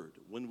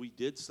we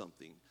did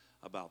something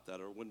about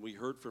that, or when we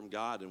heard from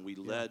God and we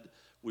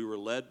were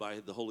led by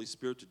the Holy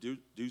Spirit to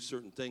do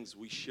certain things.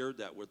 We shared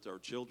that with our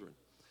children.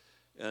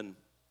 And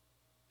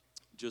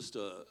just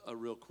a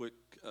real quick,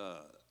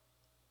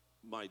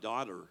 my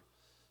daughter,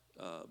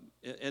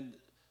 and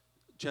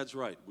Chad's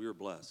right, we are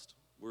blessed.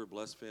 We're a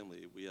blessed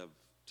family. We have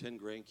 10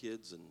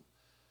 grandkids and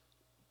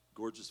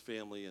gorgeous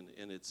family,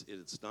 and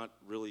it's not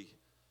really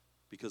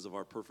because of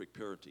our perfect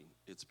parenting.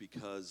 It's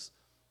because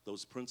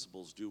those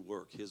principles do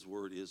work. His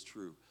word is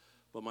true.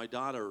 But my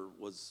daughter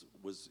was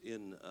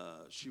in,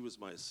 she was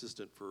my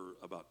assistant for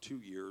about 2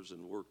 years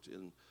and worked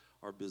in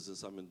our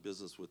business. I'm in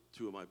business with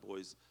 2 of my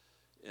boys.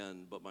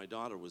 But my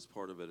daughter was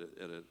part of it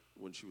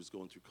when she was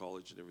going through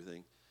college and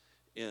everything.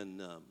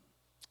 And,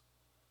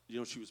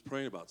 she was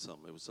praying about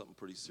something. It was something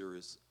pretty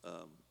serious.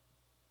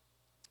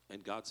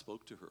 And God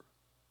spoke to her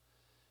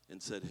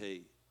and said,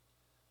 hey,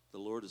 the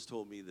Lord has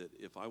told me that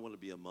if I want to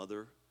be a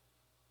mother,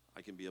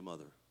 I can be a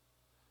mother.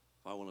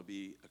 If I want to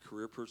be a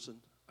career person,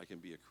 I can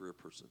be a career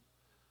person.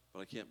 But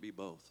I can't be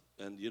both.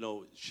 And,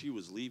 she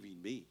was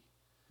leaving me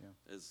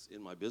as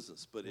in my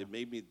business. But it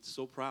made me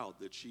so proud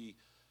that she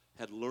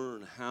had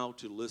learned how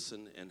to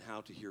listen and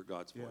how to hear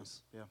God's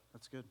voice. Yeah,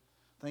 that's good.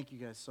 Thank you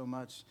guys so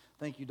much.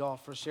 Thank you,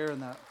 Dolph, for sharing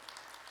that.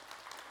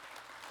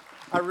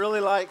 I really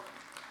like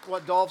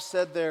what Dolph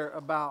said there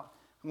about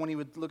when he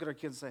would look at our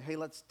kids and say, hey,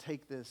 let's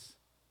take this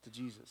to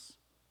Jesus.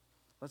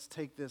 Let's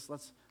take this.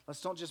 Let's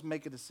don't just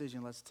make a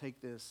decision. Let's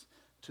take this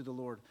to the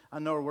Lord. I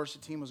know our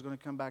worship team was going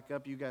to come back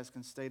up. You guys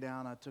can stay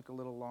down. I took a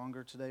little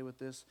longer today with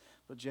this,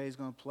 but Jay's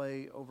going to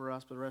play over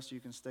us, but the rest of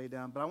you can stay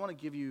down. But I want to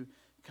give you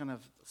kind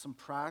of some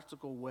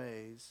practical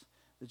ways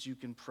that you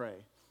can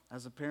pray.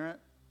 As a parent,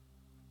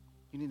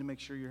 you need to make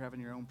sure you're having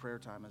your own prayer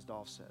time, as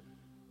Dolph said.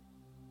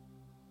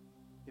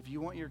 If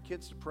you want your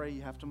kids to pray,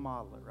 you have to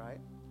model it,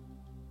 right?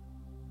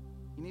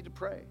 You need to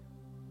pray.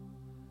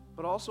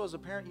 But also as a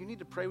parent, you need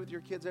to pray with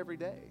your kids every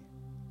day.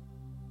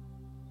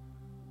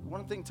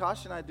 One thing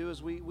Tasha and I do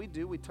is we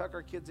tuck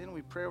our kids in,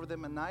 we pray over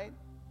them at night.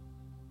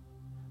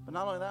 But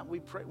not only that, we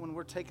pray when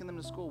we're taking them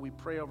to school, we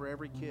pray over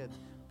every kid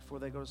before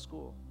they go to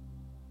school.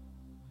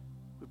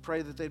 We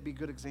pray that they'd be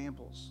good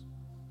examples.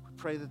 We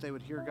pray that they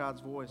would hear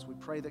God's voice. We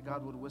pray that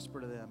God would whisper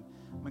to them.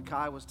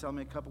 Makai was telling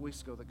me a couple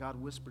weeks ago that God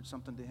whispered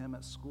something to him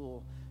at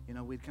school.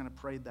 We'd kind of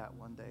prayed that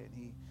one day, and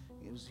he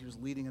was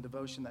leading a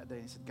devotion that day.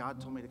 And he said, God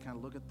told me to kind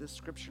of look at this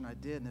scripture, and I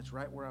did, and it's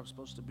right where I was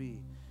supposed to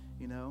be.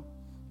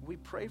 We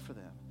pray for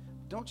them.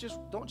 Don't just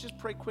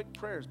pray quick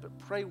prayers, but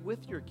pray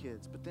with your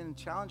kids. But then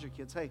challenge your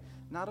kids. Hey,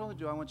 not only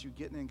do I want you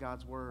getting in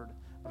God's word,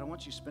 but I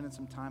want you spending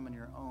some time on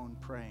your own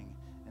praying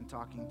and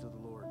talking to the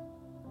Lord.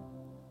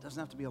 It doesn't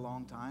have to be a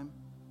long time.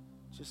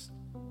 Just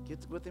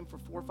get with him for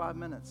 4 or 5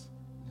 minutes.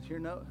 Who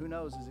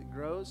knows? As it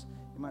grows,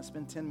 you might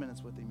spend 10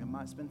 minutes with him. You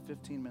might spend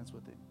 15 minutes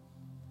with him.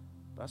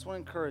 But I just want to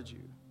encourage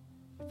you.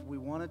 If we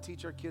want to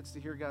teach our kids to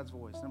hear God's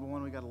voice, number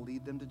 1, we've got to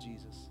lead them to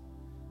Jesus.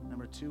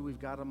 Number 2, we've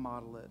got to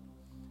model it.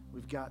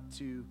 We've got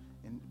to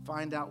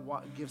find out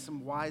give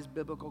some wise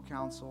biblical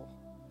counsel.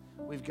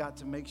 We've got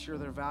to make sure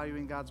they're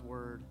valuing God's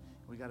word.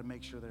 We've got to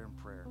make sure they're in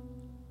prayer.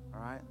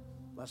 All right?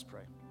 Let's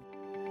pray.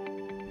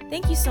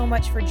 Thank you so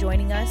much for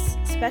joining us.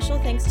 Special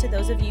thanks to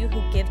those of you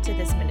who give to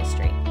this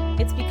ministry.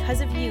 It's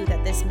because of you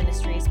that this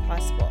ministry is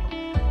possible.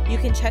 You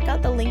can check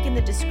out the link in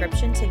the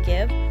description to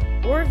give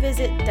or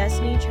visit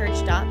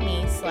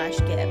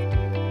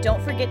destinychurch.me/give.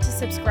 Don't forget to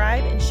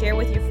subscribe and share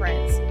with your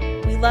friends.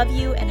 We love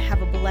you and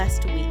have a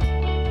blessed week.